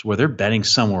 acres where they're bedding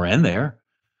somewhere in there,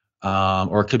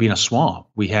 or it could be in a swamp.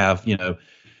 We have,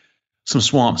 some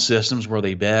swamp systems where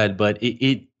they bed, but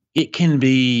it can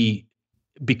be,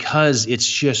 because it's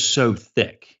just so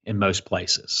thick in most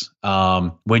places.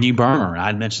 When you burn,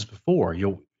 I mentioned this before,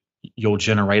 you'll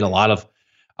generate a lot of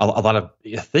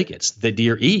thickets that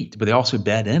deer eat, but they also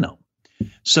bed in them.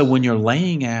 So when you're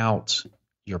laying out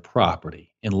your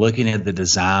property and looking at the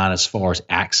design as far as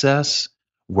access.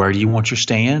 Where do you want your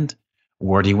stand?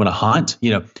 Where do you want to hunt?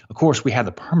 Of course, we have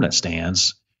the permanent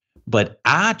stands, but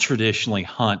I traditionally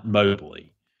hunt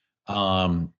mobily.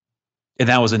 And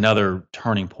that was another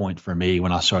turning point for me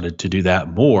when I started to do that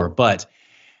more. But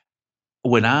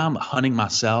when I'm hunting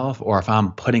myself, or if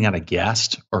I'm putting out a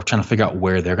guest or trying to figure out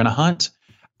where they're going to hunt,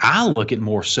 I look at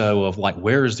more so of like,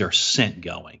 where is their scent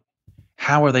going?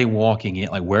 How are they walking in?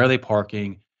 Like, where are they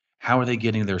parking? How are they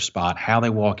getting to their spot? How are they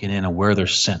walking in, and where their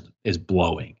scent is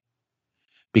blowing?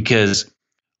 Because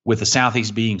with the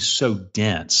Southeast being so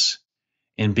dense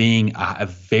and being a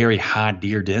very high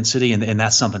deer density, and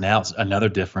that's something else, another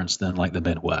difference than like the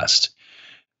Midwest.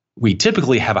 We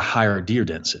typically have a higher deer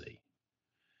density.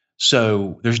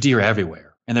 So there's deer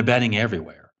everywhere, and they're bedding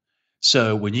everywhere.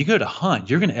 So when you go to hunt,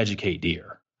 you're going to educate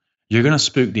deer. You're going to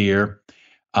spook deer.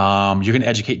 You're going to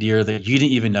educate deer that you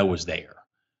didn't even know was there.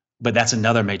 But that's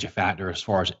another major factor as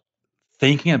far as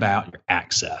thinking about your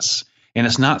access. And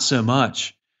it's not so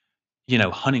much,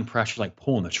 hunting pressure like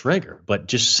pulling the trigger, but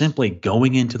just simply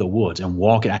going into the woods and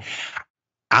walking.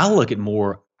 I think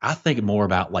more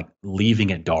about like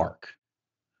leaving at dark.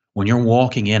 When you're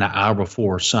walking in an hour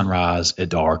before sunrise at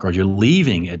dark, or you're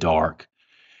leaving at dark,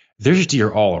 there's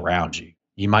deer all around you.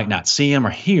 You might not see them or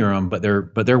hear them, but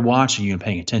they're watching you and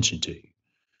paying attention to you.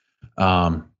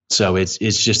 So it's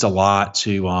just a lot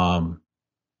to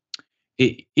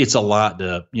it's a lot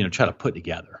to try to put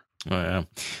together. Oh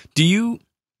yeah.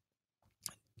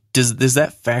 Does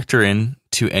that factor in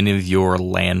to any of your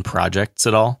land projects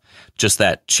at all? Just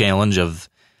that challenge of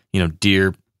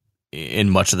deer in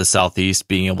much of the Southeast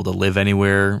being able to live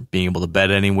anywhere, being able to bed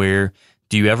anywhere.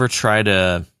 Do you ever try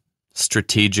to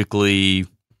strategically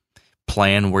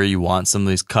plan where you want some of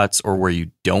these cuts or where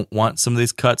you don't want some of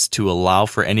these cuts to allow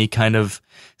for any kind of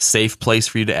safe place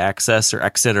for you to access or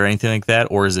exit or anything like that?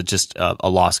 Or is it just a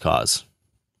lost cause?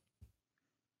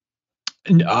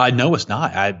 No, it's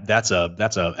not. That's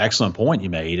a excellent point you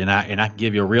made. And I can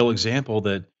give you a real example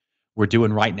that we're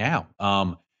doing right now.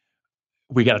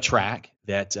 We got a track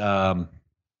that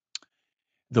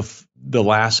the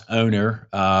last owner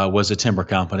was a timber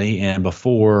company, and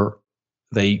before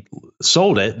they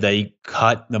sold it, they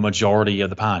cut the majority of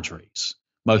the pine trees,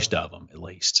 most of them at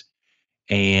least,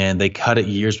 and they cut it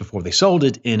years before they sold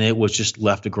it, and it was just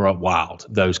left to grow up wild,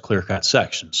 those clear cut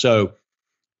sections. So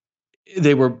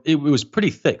it was pretty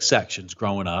thick sections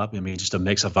growing up. I mean, just a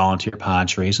mix of volunteer pine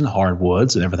trees and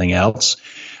hardwoods and everything else.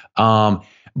 But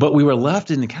we were left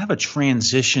in kind of a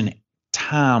transition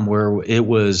time where it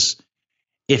was,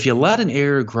 if you let an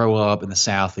area grow up in the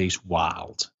Southeast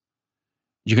wild,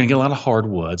 you're going to get a lot of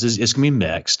hardwoods. It's going to be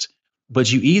mixed,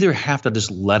 but you either have to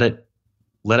just let it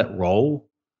roll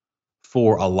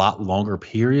for a lot longer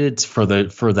periods for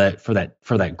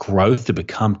that growth to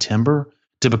become timber,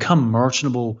 to become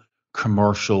merchantable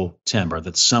commercial timber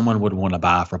that someone would want to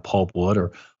buy for pulpwood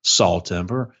or saw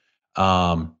timber,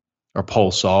 or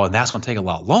pole saw, and that's going to take a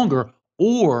lot longer.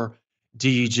 Or do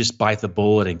you just bite the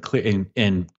bullet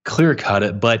and clear cut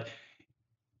it? But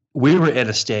we were at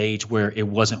a stage where it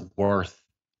wasn't worth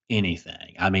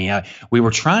anything. I mean, we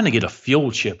were trying to get a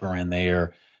fuel chipper in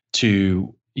there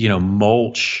to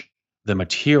mulch the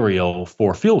material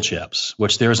for fuel chips,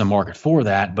 which there's a market for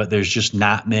that, but there's just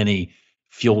not many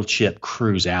fuel chip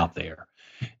crews out there.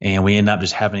 And we end up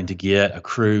just having to get a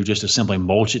crew just to simply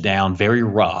mulch it down very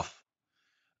rough.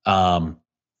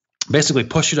 Basically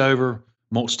push it over,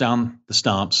 mulch down the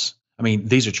stumps. I mean,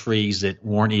 these are trees that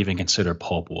weren't even considered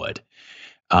pulpwood.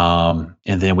 And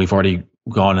then we've already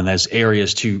gone in those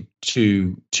areas to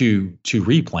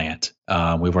replant.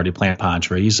 We've already planted pine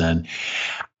trees, and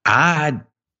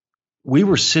we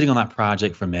were sitting on that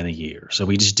project for many years, so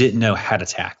we just didn't know how to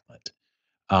tackle it.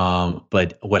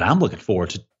 But what I'm looking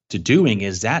forward to doing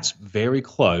is that's very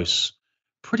close,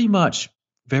 pretty much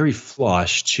very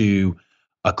flush to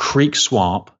a creek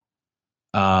swamp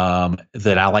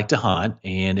that I like to hunt.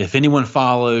 And if anyone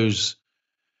follows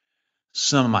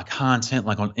some of my content,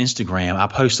 like on Instagram, I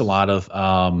post a lot of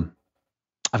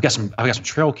I've got some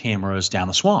trail cameras down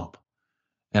the swamp,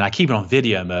 and I keep it on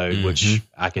video mode, which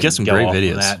I can get some go great off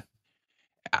videos. Of that.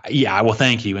 Yeah, well,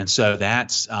 thank you. And so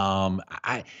that's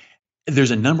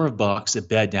there's a number of bucks that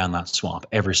bed down that swamp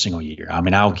every single year. I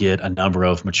mean, I'll get a number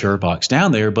of mature bucks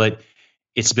down there, but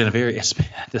it's been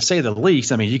to say the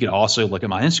least. I mean, you could also look at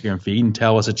my Instagram feed and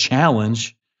tell it's a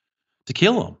challenge to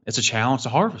kill them. It's a challenge to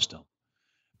harvest them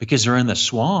because they're in the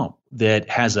swamp that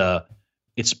has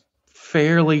it's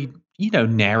fairly,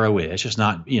 narrow-ish. It's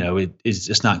not,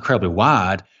 it's not incredibly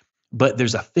wide, but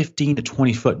there's a 15 to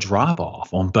 20 foot drop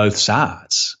off on both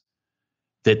sides.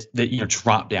 that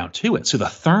drop down to it. So the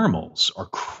thermals are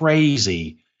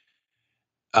crazy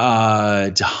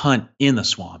to hunt in the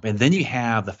swamp. And then you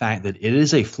have the fact that it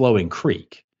is a flowing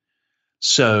creek.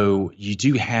 So you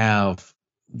do have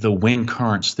the wind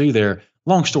currents through there.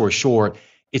 Long story short,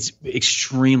 it's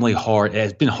extremely hard.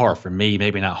 It's been hard for me,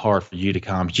 maybe not hard for you to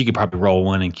come, but you could probably roll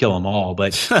one and kill them all.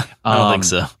 But I don't think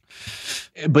so.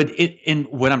 But in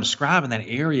what I'm describing, that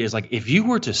area is like if you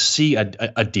were to see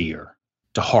a deer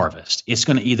to harvest, it's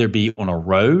going to either be on a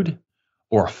road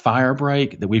or a fire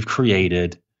break that we've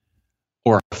created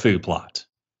or a food plot,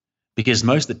 because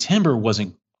most of the timber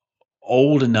wasn't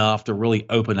old enough to really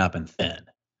open up and thin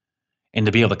and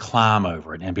to be able to climb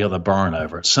over it and be able to burn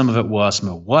over it. Some of it was, some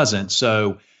of it wasn't.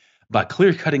 So by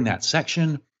clear cutting that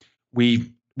section,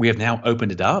 we have now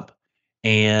opened it up,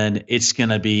 and it's going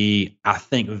to be, I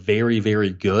think, very,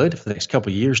 very good for the next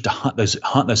couple of years to hunt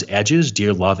those edges.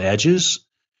 Deer love edges.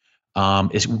 We're going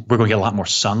to get a lot more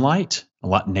sunlight, a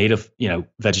lot native,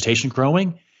 vegetation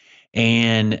growing.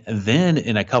 And then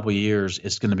in a couple of years,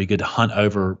 it's going to be good to hunt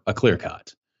over a clear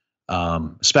cut,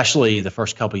 especially the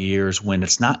first couple of years when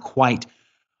it's not quite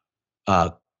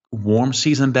warm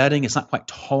season bedding. It's not quite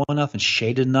tall enough and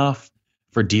shaded enough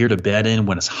for deer to bed in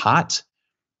when it's hot,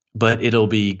 but it'll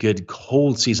be good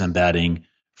cold season bedding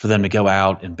for them to go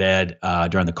out and bed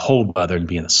during the cold weather and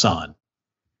be in the sun.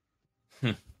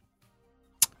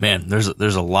 Man, there's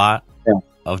a lot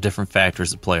of different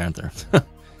factors at play, aren't there?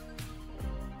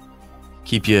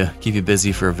 Keep you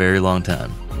busy for a very long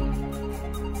time.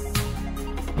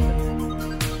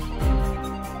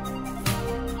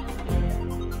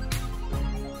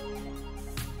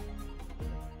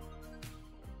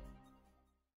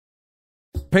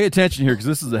 Pay attention here, because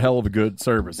this is a hell of a good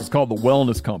service. It's called the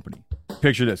Wellness Company.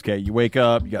 Picture this, okay? You wake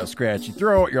up, you got a scratchy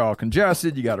throat, you're all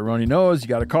congested, you got a runny nose, you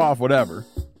got a cough, whatever.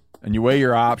 And you weigh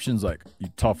your options, like you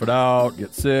tough it out,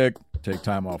 get sick, take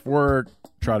time off work,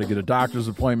 try to get a doctor's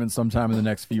appointment sometime in the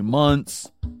next few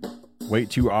months, wait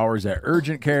 2 hours at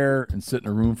urgent care and sit in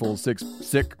a room full of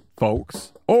sick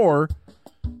folks. Or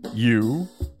you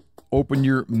open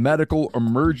your medical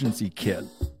emergency kit.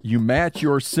 You match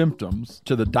your symptoms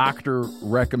to the doctor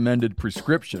recommended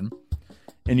prescription,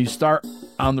 and you start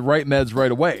on the right meds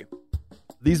right away.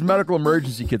 These medical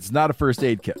emergency kits is not a first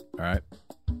aid kit, all right?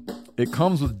 It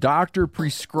comes with doctor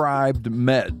prescribed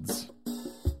meds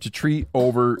to treat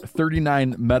over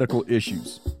 39 medical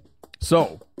issues.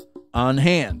 So, on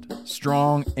hand,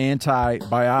 strong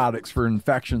antibiotics for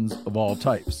infections of all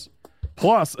types.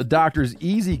 Plus, a doctor's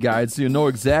easy guide so you know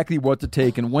exactly what to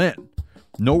take and when.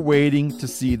 No waiting to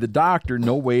see the doctor,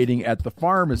 no waiting at the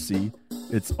pharmacy.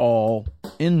 It's all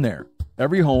in there.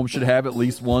 Every home should have at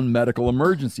least one medical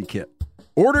emergency kit.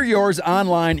 Order yours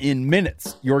online in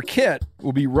minutes. Your kit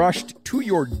will be rushed to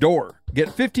your door. Get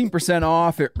 15%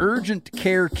 off at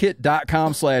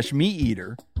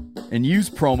urgentcarekit.com/meateater and use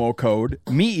promo code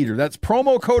MeatEater. That's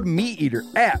promo code MeatEater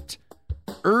at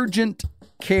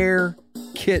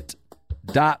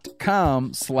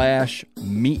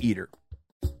urgentcarekit.com/meateater.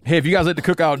 Hey, if you guys like to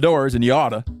cook outdoors, and you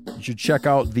oughta, you should check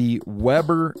out the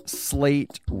Weber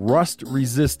Slate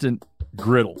rust-resistant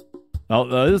griddle. Now,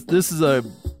 this is a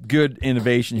good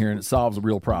innovation here, and it solves a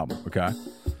real problem, okay?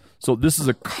 So this is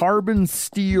a carbon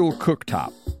steel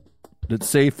cooktop that's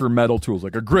safe for metal tools,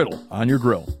 like a griddle on your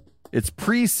grill. It's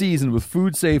pre-seasoned with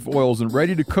food-safe oils and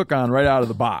ready to cook on right out of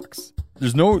the box.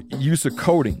 There's no use of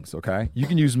coatings, okay? You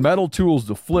can use metal tools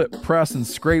to flip, press, and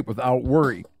scrape without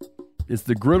worry. It's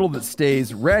the griddle that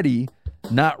stays ready,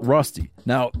 not rusty.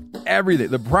 Now,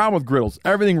 the problem with griddles,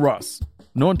 everything rusts.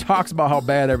 No one talks about how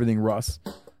bad everything rusts.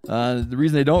 The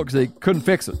reason they don't, because they couldn't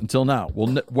fix it until now.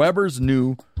 Well, Weber's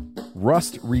new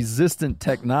rust-resistant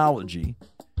technology,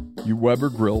 your Weber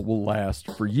grill will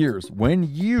last for years. When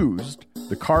used,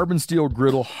 the carbon steel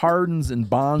griddle hardens and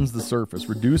bonds the surface,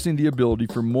 reducing the ability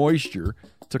for moisture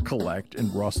to collect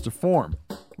and rust to form.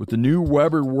 With the new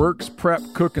Weber Works Prep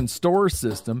Cook and Store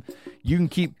system, you can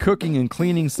keep cooking and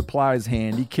cleaning supplies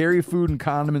handy, carry food and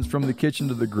condiments from the kitchen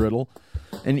to the griddle,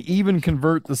 and even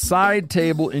convert the side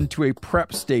table into a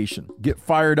prep station. Get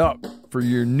fired up for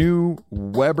your new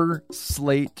Weber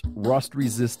Slate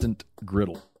rust-resistant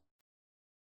griddle.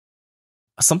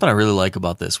 Something I really like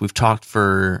about this, we've talked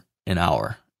for an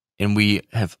hour, and we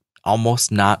have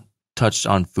almost not touched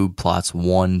on food plots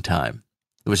one time,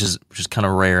 which is kind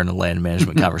of rare in a land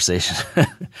management conversation.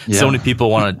 Yeah. So many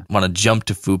people want to jump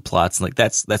to food plots, and like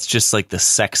that's just like the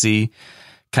sexy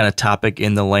kind of topic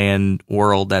in the land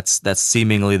world. That's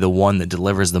seemingly the one that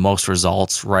delivers the most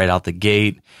results right out the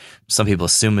gate. Some people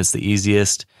assume it's the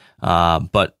easiest,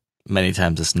 but many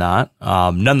times it's not.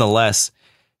 Nonetheless,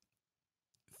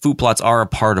 food plots are a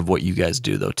part of what you guys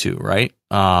do, though, too, right?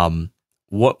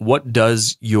 What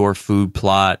does your food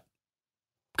plot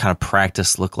kind of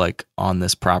practice look like on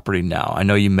this property now? I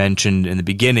know you mentioned in the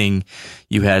beginning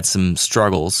you had some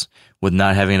struggles with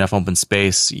not having enough open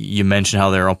space. You mentioned how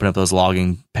they're opening up those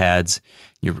logging pads.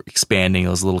 You're expanding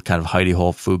those little kind of hidey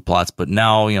hole food plots. But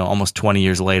now, almost 20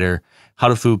 years later, how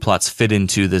do food plots fit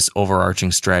into this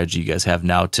overarching strategy you guys have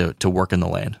now to work in the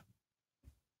land?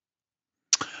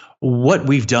 What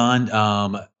we've done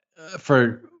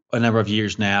for a number of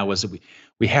years now was that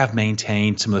we have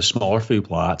maintained some of the smaller food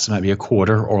plots. It might be a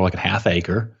quarter or like a half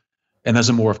acre, and those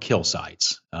are more of kill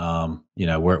sites.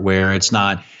 Where it's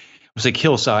not, when I say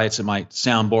kill sites, it might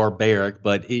sound barbaric,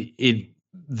 but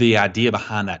the idea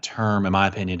behind that term, in my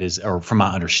opinion, is, or from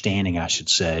my understanding, I should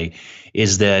say,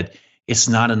 is that it's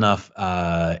not enough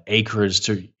acreage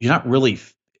to,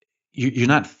 you're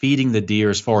not feeding the deer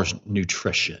as far as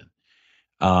nutrition.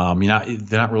 They're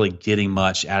not really getting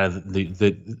much out of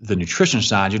the nutrition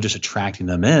side. You're just attracting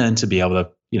them in to be able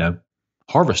to,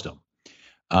 harvest them.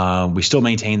 We still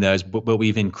maintain those, but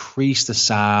we've increased the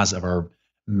size of our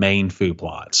main food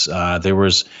plots.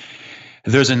 There's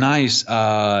a nice,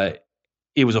 had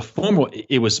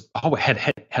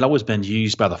always been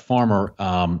used by the farmer,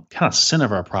 kind of center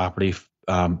of our property.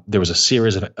 There was a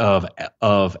series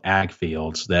of ag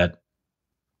fields that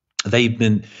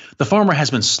the farmer has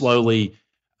been slowly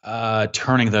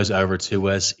turning those over to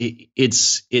us.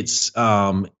 It's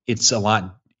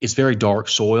very dark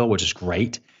soil, which is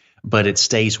great, but it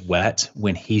stays wet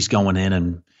when he's going in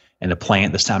and to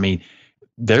plant this time. I mean,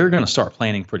 they're going to start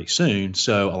planting pretty soon.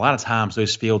 So a lot of times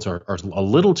those fields are a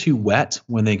little too wet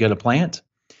when they go to plant.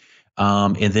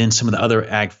 And then some of the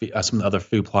other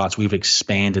food plots, we've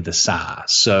expanded the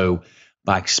size. So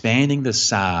by expanding the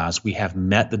size, we have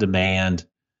met the demand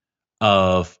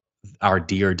of our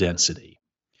deer density.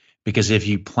 Because if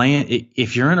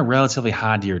you're in a relatively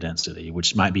high deer density,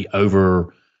 which might be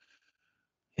over,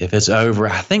 I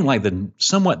think like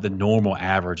the normal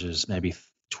average is maybe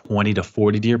 20 to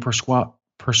 40 deer per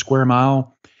square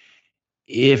mile.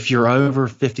 If you're over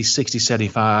 50, 60,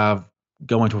 75,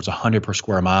 going towards 100 per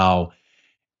square mile,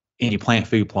 and you plant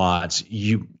food plots,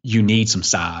 you need some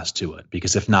size to it,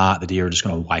 because if not, the deer are just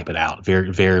going to wipe it out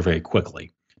very, very, very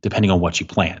quickly, depending on what you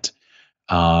plant.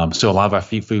 So a lot of our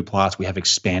food plots, we have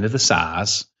expanded the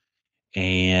size,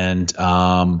 and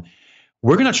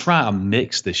we're going to try a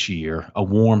mix this year, a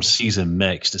warm season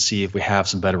mix, to see if we have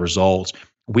some better results.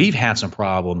 We've had some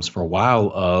problems for a while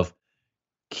of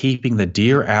keeping the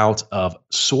deer out of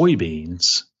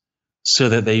soybeans so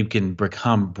that they can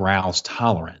become browse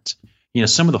tolerant.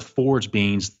 Some of the forage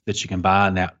beans that you can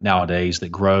buy nowadays that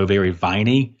grow very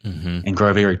viney and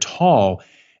grow very tall,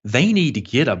 they need to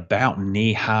get about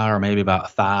knee high or maybe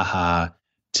about thigh high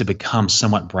to become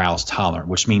somewhat browse tolerant,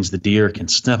 which means the deer can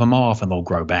snip them off and they'll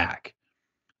grow back.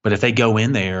 But if they go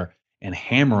in there and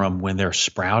hammer them when they're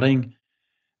sprouting,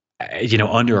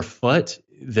 under a foot,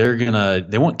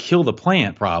 they won't kill the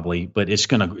plant probably, but it's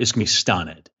gonna be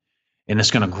stunted, and it's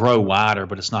gonna grow wider,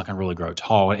 but it's not gonna really grow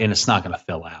tall, and it's not gonna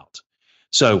fill out.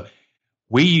 So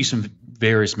we use some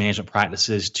various management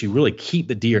practices to really keep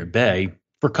the deer at bay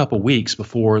for a couple of weeks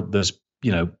before those,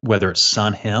 whether it's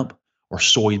sun hemp or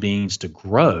soybeans, to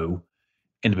grow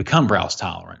and to become browse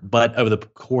tolerant. But over the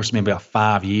course of maybe about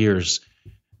 5 years,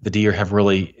 the deer have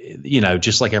really,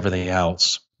 just like everything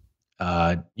else,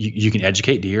 you can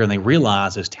educate deer, and they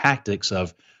realize those tactics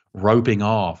of roping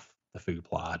off the food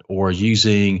plot or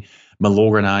using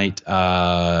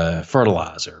Milorganite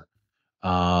fertilizer,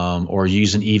 or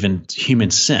using even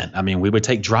human scent. I mean, we would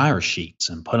take dryer sheets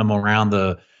and put them around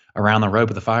the rope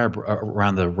of the fire,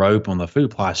 around the rope on the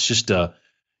food plots, just to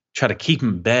try to keep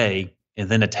them at bay, and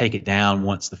then to take it down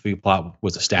once the food plot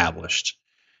was established.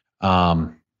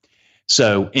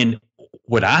 So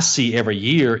what I see every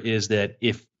year is that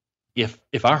if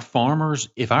our farmer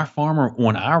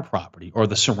on our property or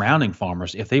the surrounding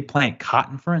farmers, if they plant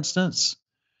cotton, for instance,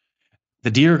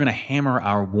 the deer are going to hammer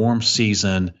our warm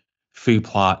season food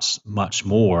plots much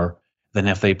more than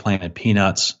if they planted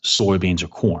peanuts, soybeans, or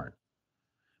corn,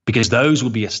 because those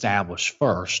will be established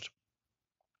first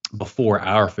before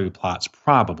our food plots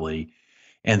probably,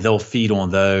 and they'll feed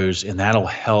on those, and that'll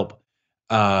help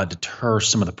deter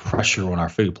some of the pressure on our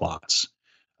food plots.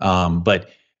 But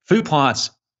food plots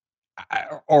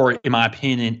are, in my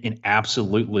opinion,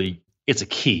 absolutely, it's a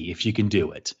key if you can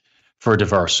do it for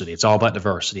diversity. It's all about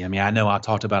diversity. I mean, I know I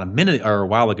talked about a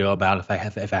while ago about if I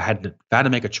had to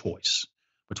make a choice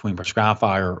between prescribed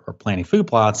fire or planting food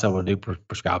plots, I would do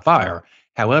prescribed fire.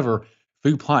 However,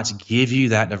 food plots give you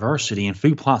that diversity, and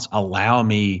food plots allow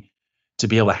me to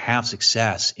be able to have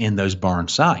success in those burn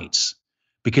sites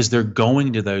because they're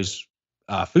going to those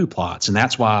food plots. And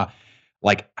that's why,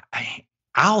 like,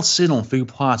 I'll sit on food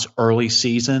plots early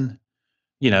season,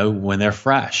 when they're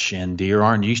fresh and deer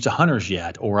aren't used to hunters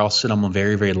yet, or I'll sit on them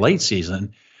very, very late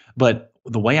season. But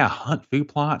the way I hunt food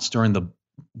plots during the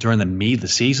meat of the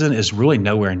season is really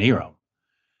nowhere near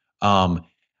them.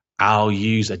 I'll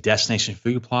use a destination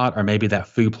food plot, or maybe that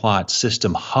food plot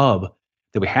system hub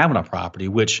that we have on our property,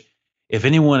 which if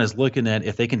anyone is looking at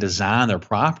if they can design their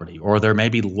property, or they're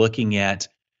maybe looking at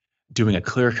doing a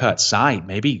clear cut site,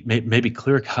 maybe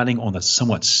clear cutting on the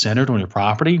somewhat centered on your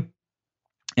property,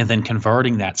 and then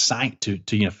converting that site to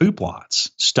food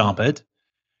plots, stump it,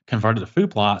 convert it to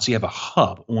food plots. So you have a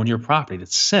hub on your property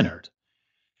that's centered.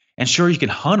 And sure, you can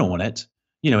hunt on it,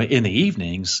 in the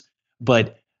evenings,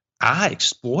 but I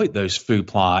exploit those food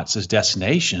plots as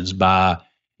destinations by,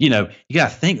 you got to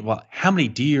think, well, how many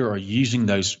deer are using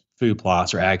those food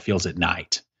plots or ag fields at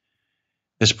night?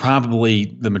 There's probably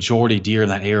the majority of deer in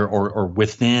that area or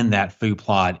within that food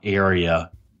plot area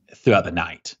throughout the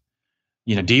night.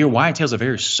 Deer, whitetails are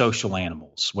very social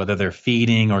animals, whether they're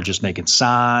feeding or just making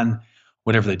sign,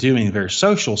 whatever they're doing, they're very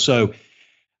social. So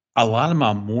a lot of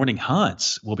my morning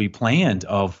hunts will be planned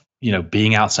of,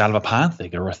 being outside of a pine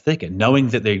thicket or a thicket, knowing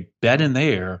that they bed in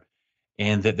there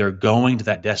and that they're going to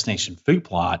that destination food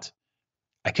plot.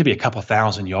 I could be a couple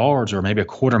thousand yards or maybe a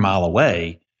quarter mile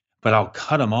away, but I'll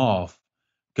cut them off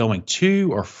going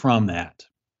to or from that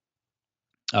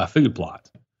food plot.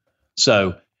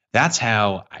 So that's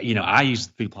how, I use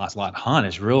the food plots a lot. Hunt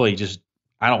is really just,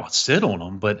 I don't sit on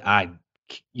them, but I,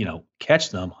 catch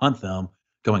them, hunt them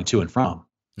going to and from.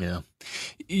 Yeah.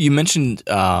 You mentioned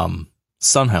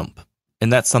sun hemp,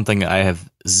 and that's something I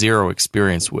have zero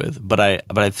experience with, but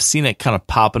I've seen it kind of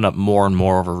popping up more and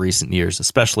more over recent years,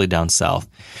 especially down south.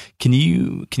 Can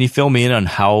you fill me in on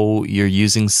how you're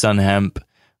using sun hemp?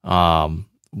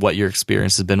 What your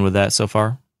experience has been with that so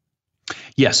far?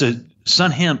 Yeah, so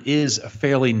sun hemp is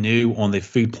fairly new on the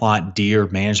food plot deer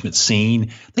management scene.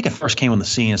 I think it first came on the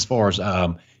scene as far as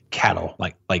cattle,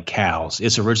 like cows.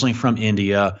 It's originally from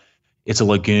India. It's a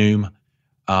legume.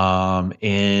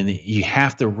 And you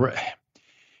have to,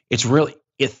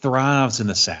 it thrives in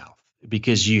the South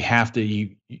because you have to,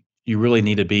 you really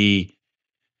need to be,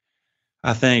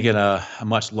 I think, at a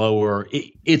much lower,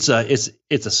 it's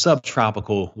a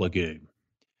subtropical legume.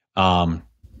 And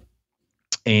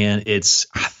I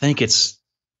think that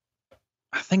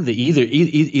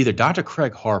either Dr.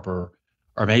 Craig Harper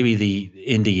or maybe the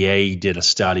NDA did a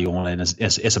study on it.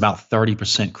 It's about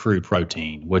 30% crude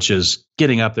protein, which is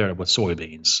getting up there with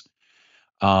soybeans.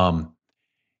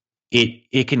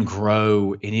 It can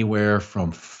grow anywhere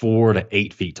from 4 to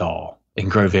 8 feet tall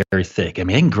and grow very thick. I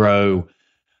mean, it can grow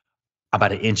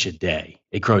about 1 inch a day.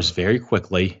 It grows very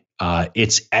quickly.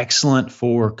 It's excellent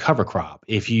for cover crop.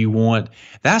 If you want,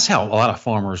 that's how a lot of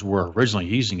farmers were originally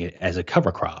using it, as a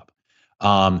cover crop.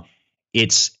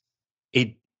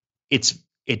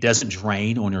 It doesn't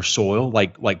drain on your soil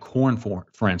like corn,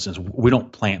 for instance. We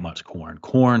don't plant much corn.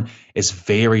 Corn is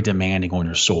very demanding on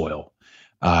your soil.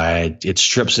 It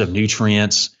strips of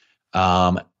nutrients.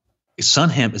 Sun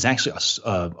hemp is actually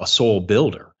a soil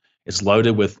builder. It's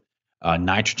loaded with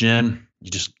nitrogen. You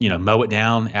just mow it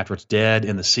down after it's dead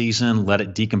in the season, let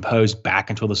it decompose back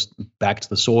into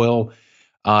the soil.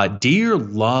 Deer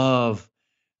love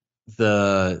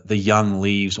the young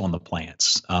leaves on the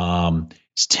plants.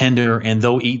 It's tender, and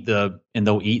they'll eat the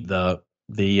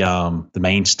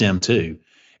main stem too.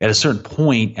 At a certain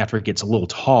point, after it gets a little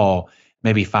tall,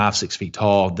 maybe 5-6 feet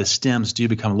tall, the stems do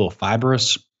become a little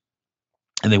fibrous,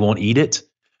 and they won't eat it.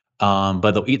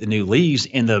 But they'll eat the new leaves.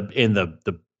 And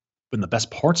the best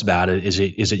parts about it is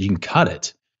that you can cut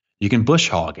it, you can bush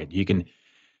hog it, you can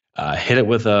hit it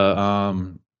with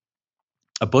a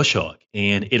bush hook,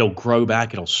 and it'll grow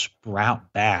back, it'll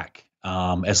sprout back.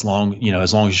 As long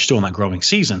as you're still in that growing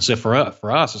season. So for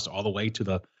us, it's all the way to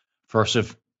the 1st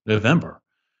of November.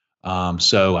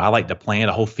 So I like to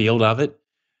plant a whole field of it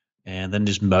and then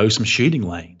just mow some shooting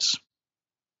lanes,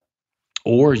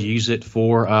 or use it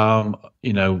for a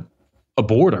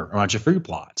border around your food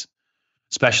plot,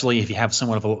 especially if you have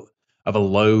somewhat of a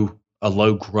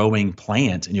low growing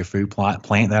plant in your food plot.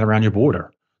 Plant that around your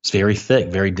border. It's very thick,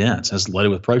 very dense. It's loaded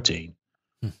with protein.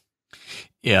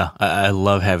 Yeah, I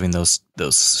love having those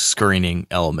screening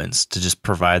elements to just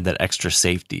provide that extra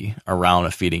safety around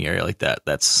a feeding area like that.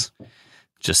 That's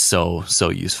just so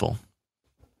useful.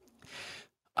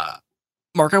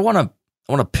 Mark, I want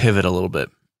to pivot a little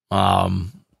bit. I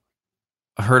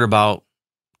heard about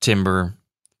timber,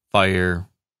 fire,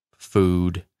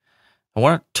 food. I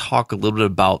want to talk a little bit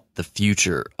about the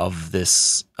future of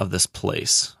this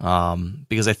place,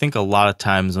 because I think a lot of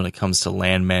times when it comes to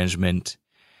land management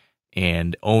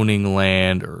and owning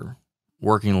land or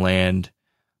working land,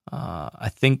 I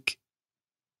think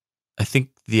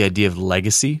the idea of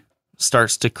legacy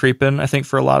starts to creep in, I think,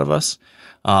 for a lot of us.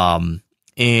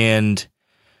 And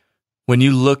when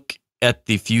you look at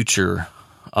the future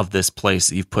of this place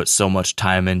that you've put so much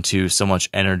time into, so much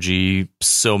energy,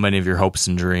 so many of your hopes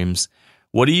and dreams,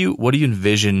 what do you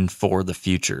envision for the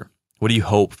future? What do you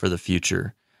hope for the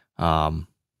future? What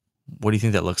do you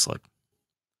think that looks like?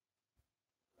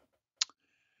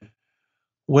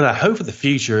 What I hope for the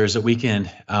future is that we can,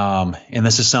 and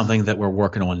this is something that we're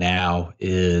working on now,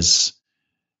 is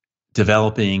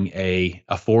developing a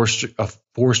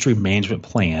forestry management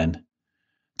plan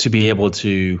to be able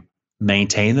to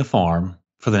maintain the farm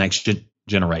for the next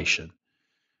generation.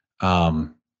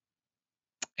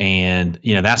 And,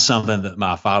 that's something that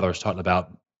my father has talked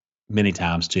about many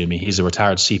times to me. He's a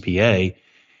retired CPA,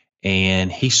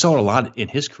 and he saw a lot in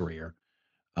his career.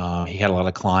 He had a lot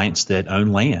of clients that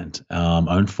own land,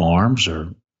 own farms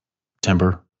or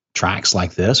timber tracts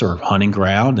like this or hunting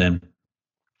ground. And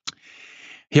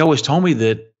he always told me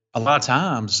that a lot of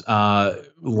times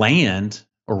land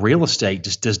or real estate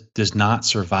just does not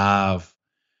survive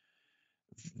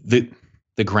the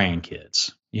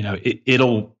grandkids.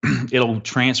 It'll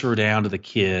transfer down to the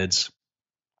kids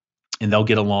and they'll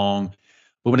get along.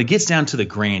 But when it gets down to the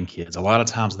grandkids, a lot of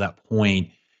times at that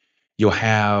point, you'll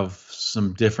have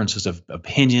some differences of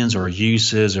opinions or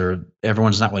uses, or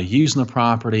everyone's not really using the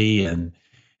property, and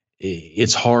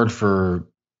it's hard for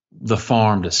the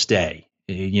farm to stay,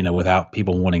 without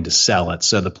people wanting to sell it.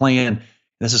 So the plan,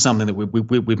 this is something that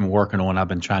we've been working on. I've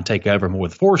been trying to take over more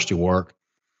with forestry work,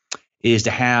 is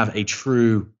to have a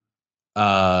true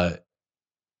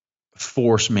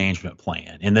forest management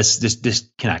plan. And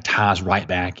this kind of ties right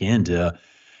back into,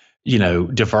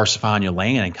 diversifying your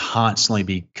land and constantly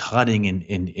be cutting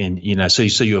and so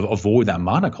you avoid that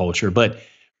monoculture. But,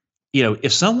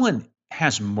 if someone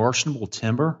has merchantable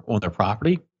timber on their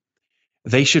property,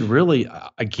 they should really,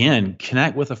 again,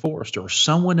 connect with a forester or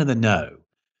someone in the know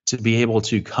to be able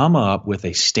to come up with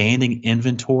a standing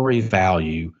inventory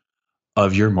value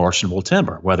of your merchantable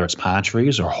timber, whether it's pine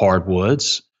trees or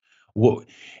hardwoods. Well,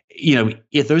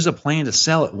 if there's a plan to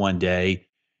sell it one day,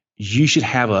 you should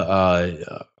have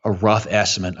a rough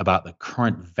estimate about the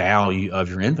current value of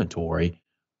your inventory,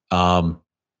 of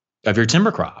your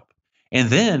timber crop, and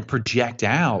then project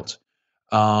out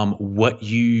what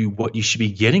you should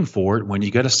be getting for it when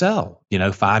you go to sell.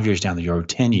 5 years down the road,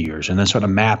 10 years, and then sort of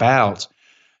map out.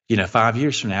 5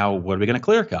 years from now, what are we going to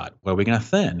clear cut? What are we going to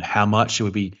thin? How much should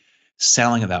we be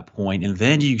selling at that point? And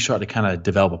then you start to kind of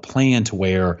develop a plan to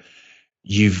where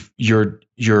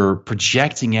you're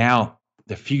projecting out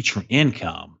the future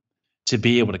income to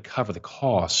be able to cover the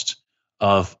cost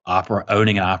of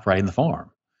owning and operating the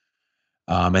farm.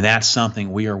 And that's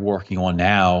something we are working on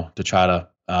now to try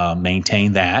to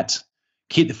maintain that,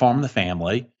 keep the farm in the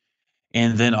family,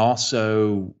 and then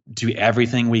also do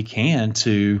everything we can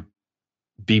to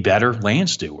be better land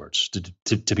stewards,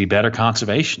 to be better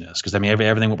conservationists. Because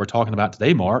everything what we're talking about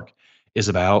today, Mark, is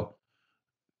about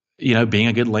being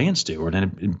a good land steward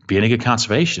and being a good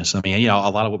conservationist. A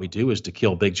lot of what we do is to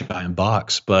kill big giant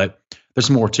bucks, but there's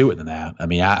more to it than that.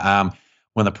 I'm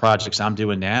one of the projects I'm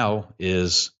doing now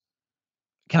is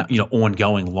kind of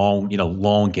ongoing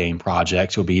long game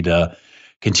projects will be to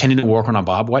continue to work on our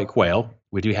bobwhite quail.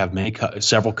 We do have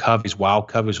several wild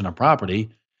coveys on our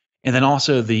property, and then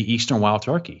also the eastern wild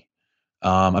turkey.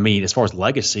 As far as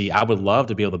legacy, I would love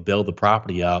to be able to build the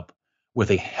property up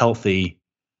with a healthy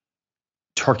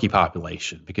turkey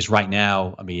population, because right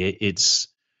now, it's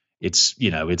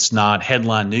not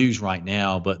headline news right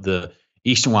now, but the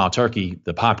eastern wild turkey,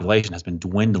 the population has been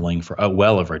dwindling for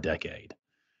well over a decade,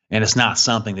 and it's not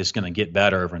something that's going to get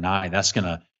better overnight.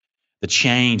 The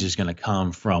change is going to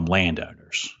come from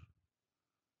landowners,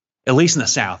 at least in the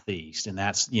Southeast, and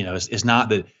that's it's not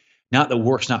the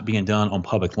work's not being done on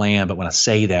public land, but when I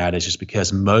say that, it's just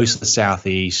because most of the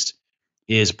Southeast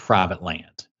is private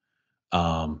land.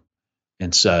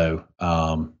 And so,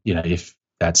 if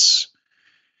that's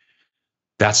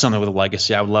something with a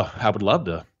legacy, I would love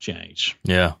to change.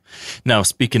 Yeah. Now,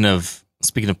 speaking of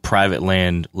private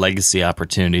land legacy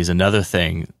opportunities, another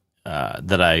thing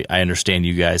that I understand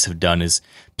you guys have done is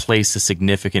place a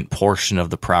significant portion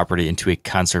of the property into a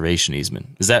conservation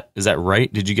easement. Is that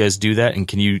right? Did you guys do that? And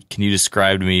can you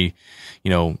describe to me,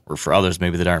 or for others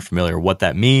maybe that aren't familiar, what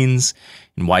that means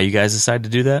and why you guys decided to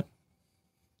do that?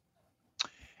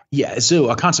 Yeah, so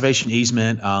a conservation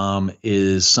easement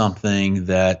is something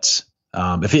that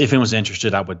If anyone's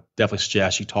interested, I would definitely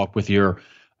suggest you talk with your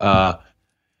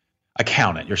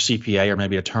accountant, your CPA, or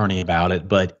maybe attorney about it.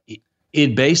 But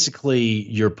it basically,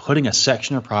 you're putting a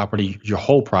section of property, your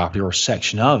whole property or a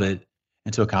section of it,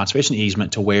 into a conservation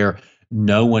easement to where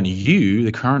no one, you,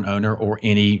 the current owner, or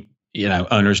any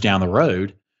owners down the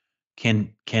road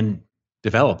can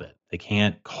develop it. They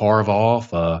can't carve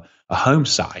off a home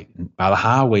site by the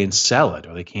highway and sell it,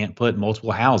 or they can't put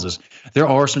multiple houses. There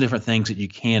are some different things that you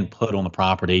can put on the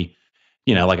property,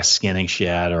 like a skinning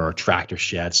shed or a tractor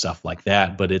shed, stuff like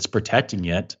that, but it's protecting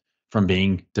it from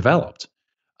being developed.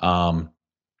 And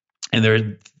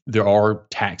there are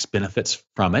tax benefits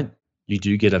from it. You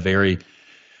do get a very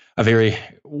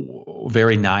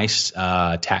nice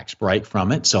tax break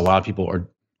from it. So a lot of people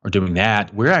are doing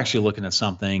that. We're actually looking at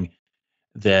something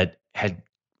that had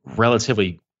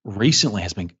relatively recently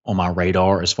has been on my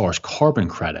radar as far as carbon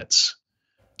credits.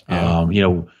 Yeah.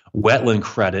 Wetland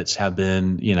credits have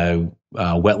been,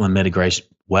 wetland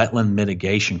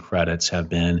mitigation credits have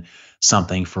been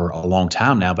something for a long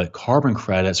time now, but carbon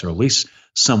credits are at least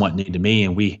somewhat new to me,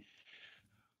 and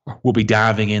we'll be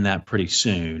diving in that pretty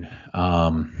soon.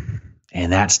 And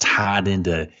that's tied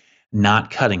into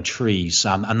not cutting trees. So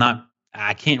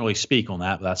I can't really speak on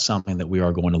that, but that's something that we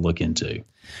are going to look into.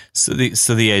 So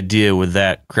the idea with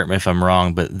that, correct me if I'm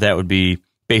wrong, but that would be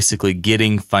basically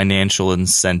getting financial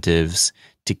incentives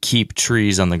to keep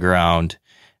trees on the ground,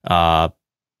 and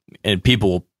people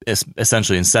will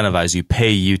essentially incentivize you,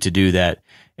 pay you to do that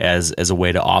as a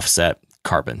way to offset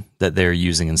carbon that they're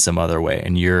using in some other way,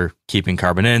 and you're keeping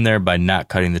carbon in there by not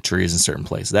cutting the trees in certain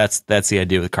places. That's the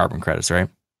idea with carbon credits, right?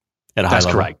 At a high level.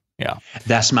 That's correct. Yeah,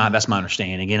 that's my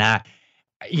understanding, and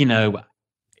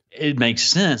it makes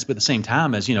sense, but at the same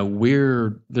time, as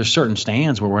there's certain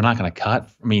stands where we're not going to cut.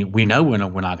 I mean, we know we're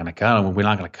not going to cut them. We're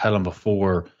not going to cut them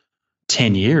before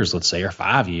 10 years, let's say, or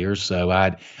 5 years.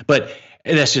 But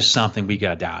that's just something we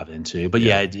got to dive into. But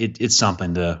yeah, it's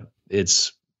something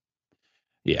it's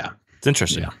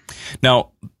interesting. Yeah.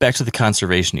 Now, back to the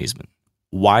conservation easement.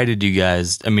 Why did you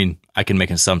guys, I can make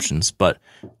assumptions, but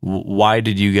why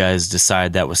did you guys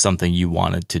decide that was something you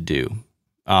wanted to do?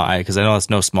 Because I know it's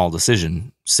no small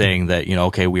decision saying that,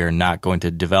 okay, we are not going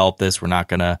to develop this. We're not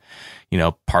going to,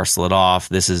 parcel it off.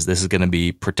 This is going to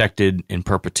be protected in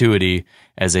perpetuity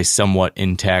as a somewhat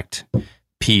intact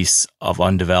piece of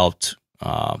undeveloped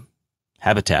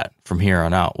habitat from here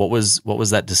on out. What was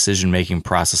that decision-making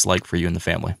process like for you and the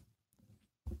family?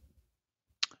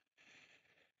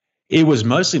 It was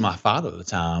mostly my father at the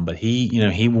time, but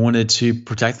he wanted to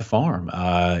protect the farm.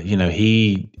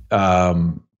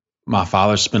 My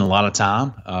father spent a lot of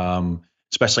time,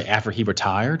 especially after he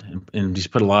retired, and he's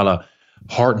put a lot of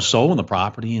heart and soul in the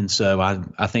property. And so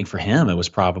I think for him, it was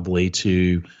probably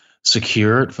to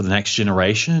secure it for the next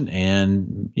generation,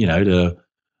 and to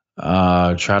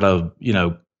try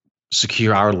to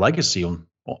secure our legacy on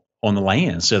the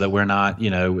land, so that we're not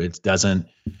it doesn't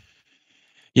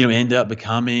end up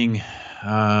becoming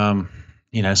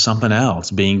something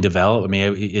else being developed. I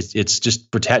mean, it's just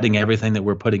protecting everything that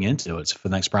we're putting into it for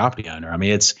the next property owner. I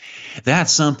mean,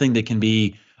 that's something that can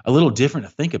be a little different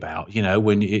to think about,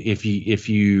 if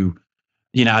you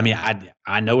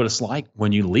I know what it's like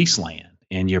when you lease land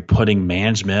and you're putting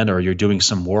management or you're doing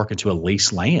some work into a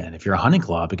leased land, if you're a hunting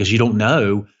club, because you don't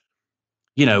know,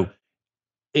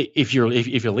 if you're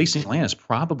leasing land, it's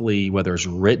probably, whether it's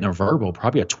written or verbal,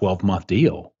 probably a 12-month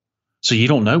deal. So you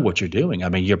don't know what you're doing. I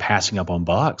mean, you're passing up on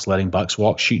bucks, letting bucks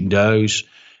walk, shooting does,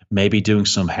 maybe doing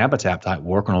some habitat type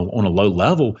work on a low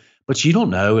level, but you don't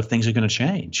know if things are going to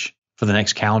change for the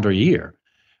next calendar year.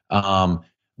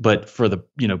 But for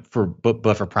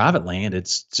for private land,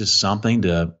 it's just something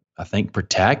to, I think,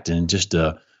 protect and just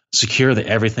to secure that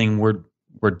everything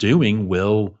we're doing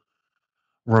will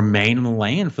remain on the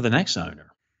land for the next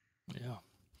owner. Yeah.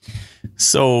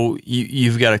 So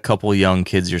you've got a couple young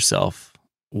kids yourself.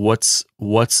 What's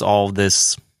all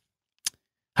this?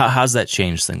 How's that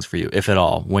change things for you, if at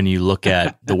all, when you look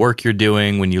at the work you're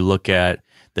doing, when you look at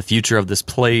the future of this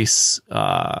place?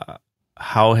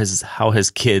 How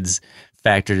has kids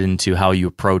factored into how you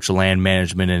approach land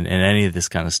management and any of this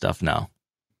kind of stuff now?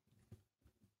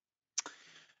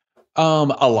 A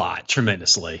lot,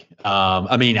 tremendously.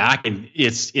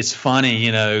 It's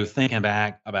funny, thinking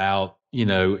back about,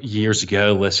 years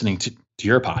ago, listening to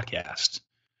your podcast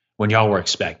when y'all were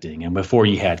expecting and before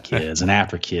you had kids and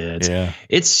after kids. Yeah.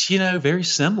 It's, very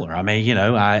similar. I mean,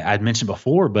 I'd mentioned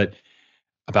before, but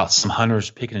about some hunters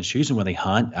picking and choosing when they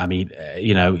hunt. I mean,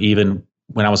 even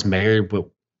when I was married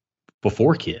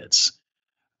before kids,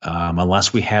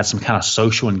 unless we had some kind of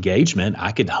social engagement,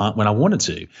 I could hunt when I wanted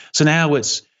to. So now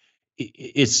it's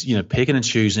it's, picking and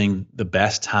choosing the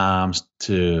best times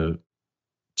to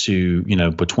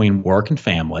between work and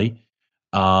family,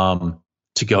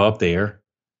 to go up there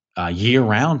year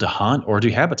round to hunt or do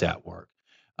habitat work.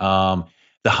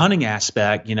 The hunting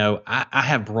aspect, I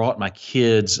have brought my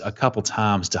kids a couple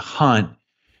times to hunt,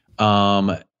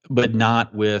 but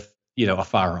not with, a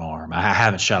firearm. I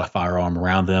haven't shot a firearm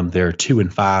around them. They're 2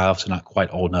 and 5, so not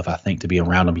quite old enough, I think, to be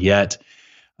around them yet.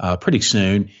 Pretty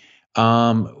soon.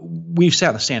 We've sat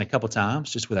in the stand a couple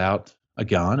times just without a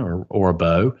gun or a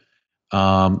bow.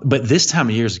 But this time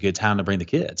of year is a good time to bring the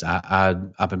kids.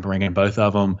 I've been bringing both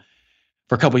of them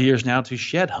for a couple of years now to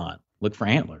shed hunt, look for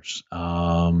antlers.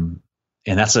 And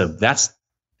that's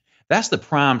the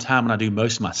prime time when I do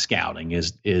most of my scouting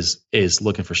is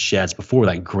looking for sheds before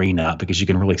that green up, because you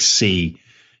can really see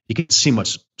so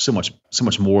much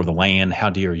more of the land,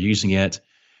 how deer are using it.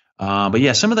 But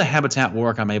yeah, some of the habitat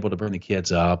work I'm able to bring the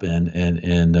kids up and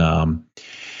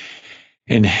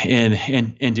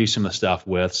do some of the stuff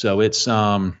with. So it's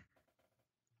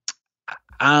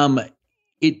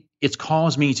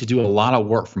caused me to do a lot of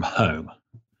work from home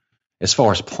as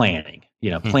far as planning,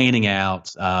 planning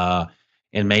out,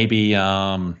 and maybe,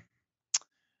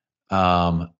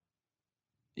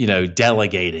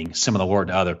 delegating some of the work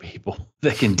to other people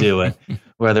that can do it,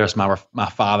 whether it's my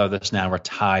father that's now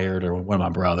retired or one of my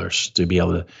brothers to be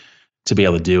able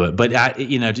to do it. But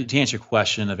to answer your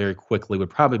question very quickly would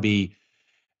probably be,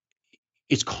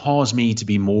 it's caused me to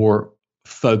be more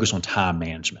focused on time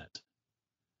management,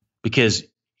 because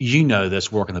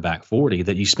this working the back 40,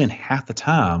 that you spend half the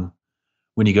time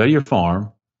when you go to your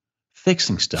farm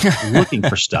fixing stuff, looking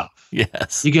for stuff.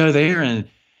 Yes. You go there and,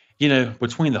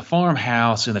 between the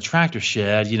farmhouse and the tractor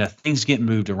shed, things get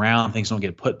moved around, things don't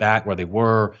get put back where they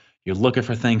were. You're looking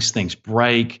for things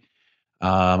break.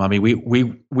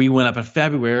 We went up in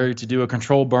February to do a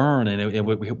controlled burn, and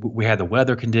we had the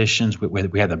weather conditions,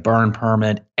 we had the burn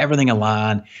permit, everything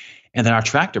aligned, and then our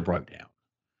tractor broke down.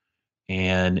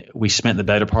 And we spent the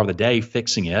better part of the day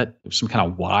fixing it. There was some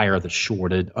kind of wire that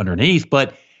shorted underneath,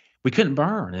 but we couldn't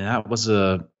burn, and that was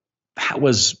a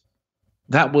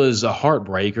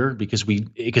heartbreaker because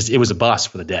it was a bust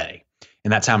for the day.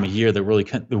 And that time of year, they really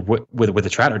couldn't, with the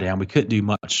tractor down, we couldn't do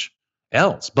much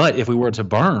else. But if we were to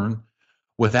burn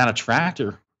without a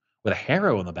tractor with a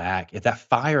harrow in the back, if that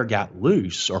fire got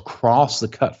loose or crossed the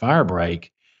cut fire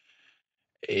break,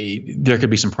 there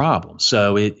could be some problems.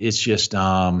 So it's just,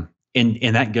 and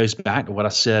that goes back to what I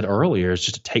said earlier, is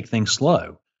just to take things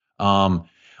slow.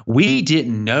 We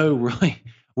didn't know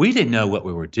what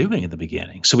we were doing at the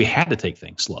beginning, so we had to take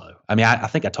things slow. I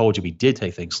think I told you we did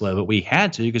take things slow, but we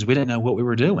had to because we didn't know what we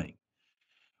were doing.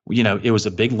 It was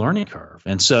a big learning curve,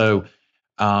 and so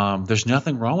there's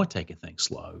nothing wrong with taking things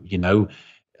slow.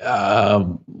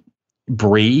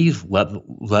 Breathe, let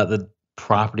the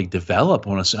property develop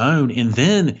on its own, and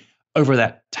then over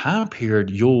that time period,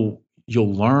 you'll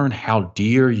learn how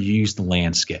deer use the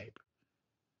landscape,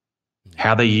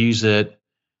 how they use it,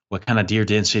 what kind of deer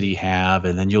density you have,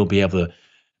 and then you'll be able to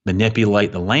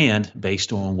manipulate the land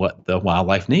based on what the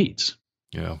wildlife needs.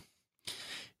 Yeah.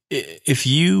 If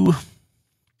you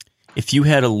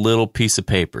had a little piece of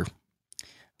paper,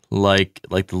 like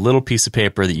the little piece of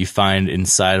paper that you find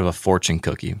inside of a fortune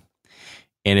cookie,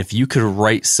 and if you could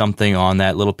write something on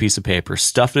that little piece of paper,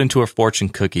 stuff it into a fortune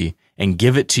cookie, and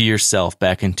give it to yourself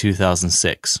back in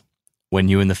 2006, when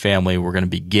you and the family were going to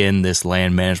begin this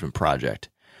land management project,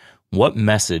 what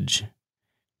message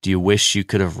do you wish you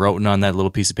could have written on that little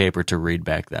piece of paper to read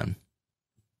back then?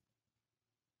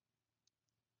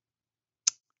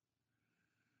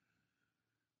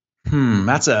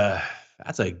 That's a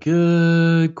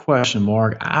good question,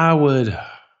 Mark.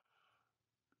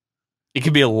 It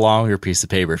could be a longer piece of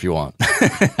paper if you want.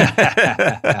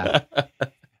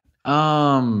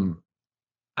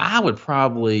 I would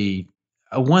probably,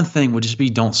 one thing would just be,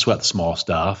 don't sweat the small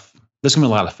stuff. There's going to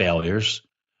be a lot of failures,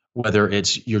 whether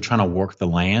it's you're trying to work the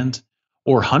land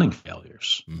or hunting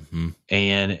failures. Mm-hmm.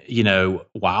 And,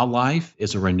 wildlife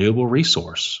is a renewable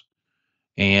resource.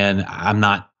 And I'm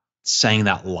not saying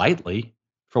that lightly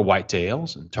for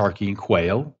whitetails and turkey and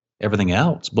quail, everything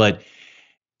else, but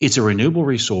it's a renewable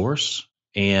resource,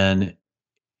 and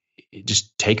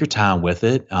just take your time with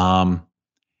it.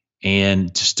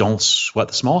 And just don't sweat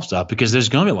the small stuff, because there's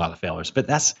going to be a lot of failures, but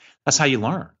that's how you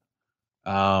learn.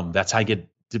 That's how you get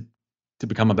to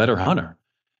become a better hunter.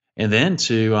 And then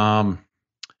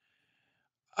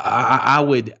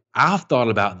I've thought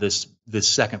about this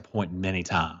second point many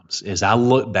times, is I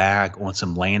look back on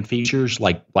some land features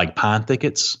like pine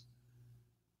thickets,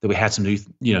 that we had some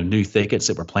new thickets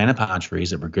that were planted pine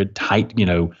trees that were good, tight,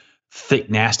 thick,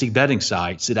 nasty bedding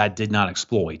sites that I did not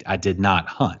exploit. I did not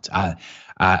hunt. I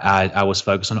was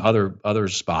focused on other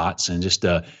spots, and just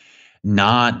to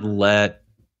not let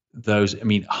those. I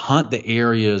mean, hunt those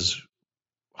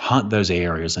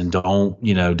areas, and don't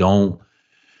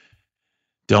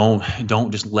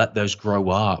just let those grow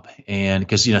up. And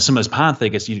because some of those pine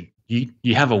thickets, you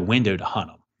have a window to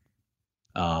hunt them.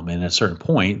 And at a certain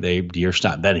point, deer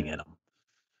stop bedding in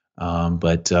them.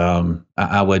 But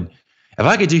I would, if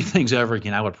I could do things over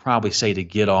again, I would probably say to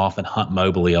get off and hunt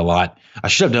mobily a lot. I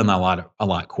should have done that a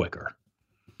lot quicker.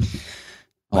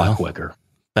 A lot quicker.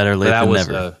 Better late than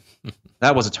never.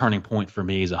 That was a turning point for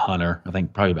me as a hunter. I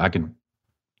think probably I can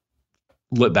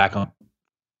look back on,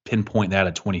 pinpoint that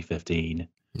at 2015.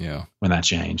 Yeah. When that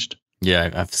changed. Yeah,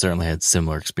 I've certainly had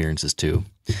similar experiences too.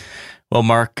 Well,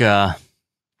 Mark, I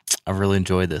really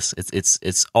enjoy this.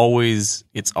 It's always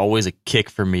a kick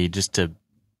for me just to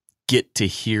get to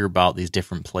hear about these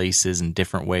different places and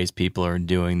different ways people are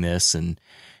doing this and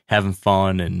having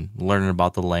fun and learning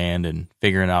about the land and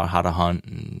figuring out how to hunt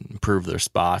and improve their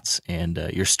spots. And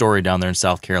your story down there in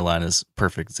South Carolina is a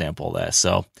perfect example of that.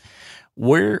 So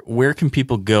where can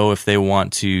people go if they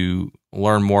want to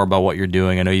learn more about what you're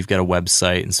doing? I know you've got a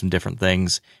website and some different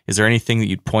things. Is there anything that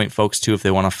you'd point folks to if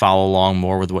they want to follow along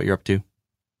more with what you're up to?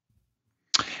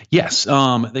 Yes.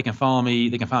 They can follow me.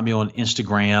 They can find me on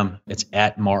Instagram. It's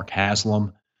at Mark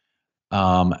Haslam.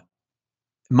 My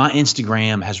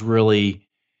Instagram has really,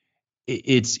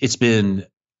 it's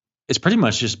pretty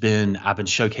much just been, I've been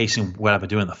showcasing what I've been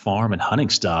doing on the farm and hunting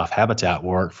stuff, habitat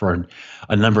work for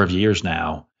a number of years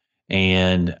now.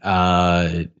 And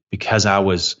because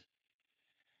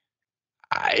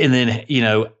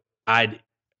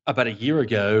about a year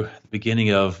ago, the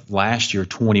beginning of last year,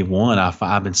 21,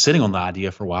 I've been sitting on the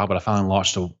idea for a while, but I finally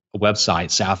launched a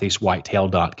website,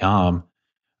 southeastwhitetail.com,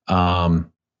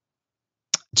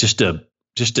 just to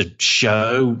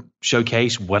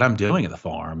showcase what I'm doing at the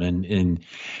farm. And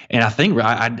I think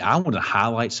I want to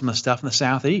highlight some of the stuff in the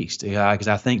Southeast, because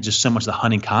I think just so much of the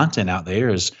hunting content out there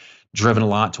is driven a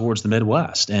lot towards the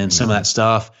Midwest, and some of that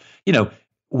stuff,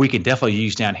 we can definitely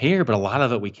use down here, but a lot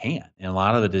of it we can't. And a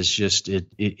lot of it is just,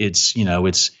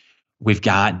 we've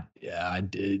got a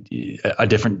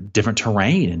different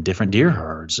terrain and different deer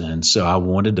herds. And so I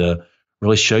wanted to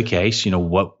really showcase,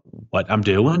 what I'm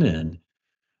doing.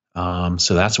 And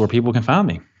so that's where people can find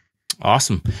me.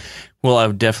 Awesome. Well, I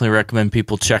would definitely recommend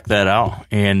people check that out.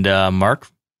 And Mark,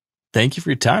 thank you for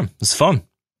your time. It was fun.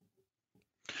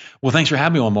 Well, thanks for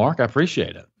having me on, Mark. I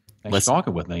appreciate it. Thanks for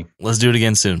talking with me. Let's do it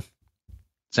again soon.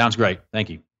 Sounds great. Thank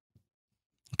you.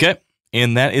 Okay.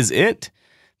 And that is it.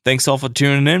 Thanks all for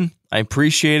tuning in. I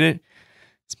appreciate it.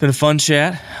 It's been a fun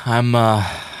chat.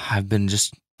 I've been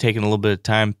just taking a little bit of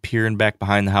time peering back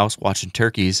behind the house, watching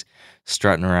turkeys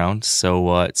strutting around.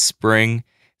 So it's spring.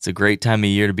 It's a great time of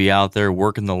year to be out there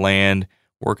working the land,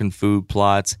 working food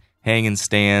plots, hanging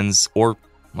stands, or,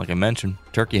 like I mentioned,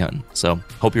 turkey hunting. So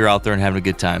hope you're out there and having a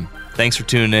good time. Thanks for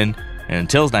tuning in. And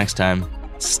until next time,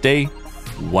 stay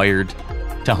wired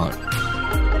to hunt.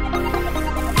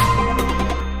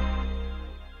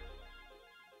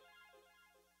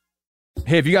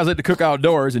 Hey, if you guys like to cook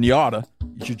outdoors, and you oughta,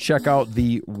 you should check out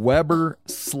the Weber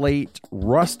Slate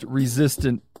Rust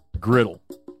Resistant Griddle.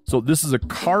 So this is a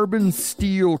carbon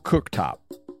steel cooktop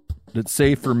that's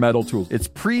safe for metal tools. It's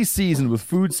pre-seasoned with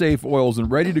food-safe oils and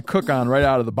ready to cook on right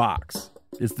out of the box.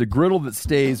 It's the griddle that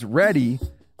stays ready,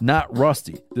 not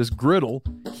rusty. This griddle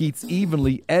heats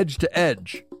evenly edge to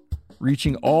edge,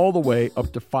 reaching all the way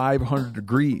up to 500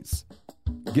 degrees.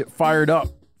 Get fired up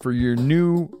for your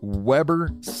new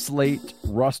Weber Slate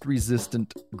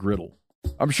rust-resistant griddle.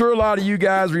 I'm sure a lot of you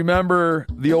guys remember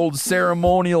the old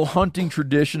ceremonial hunting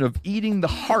tradition of eating the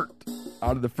heart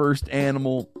out of the first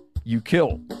animal you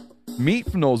kill.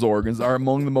 Meat from those organs are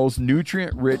among the most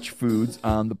nutrient-rich foods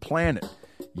on the planet.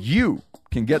 You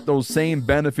can get those same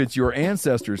benefits your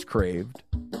ancestors craved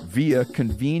via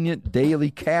convenient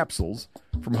daily capsules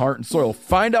from Heart and Soil.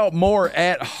 Find out more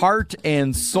at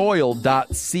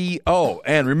heartandsoil.co.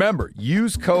 And remember,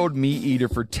 use code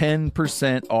MeatEater for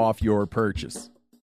 10% off your purchase.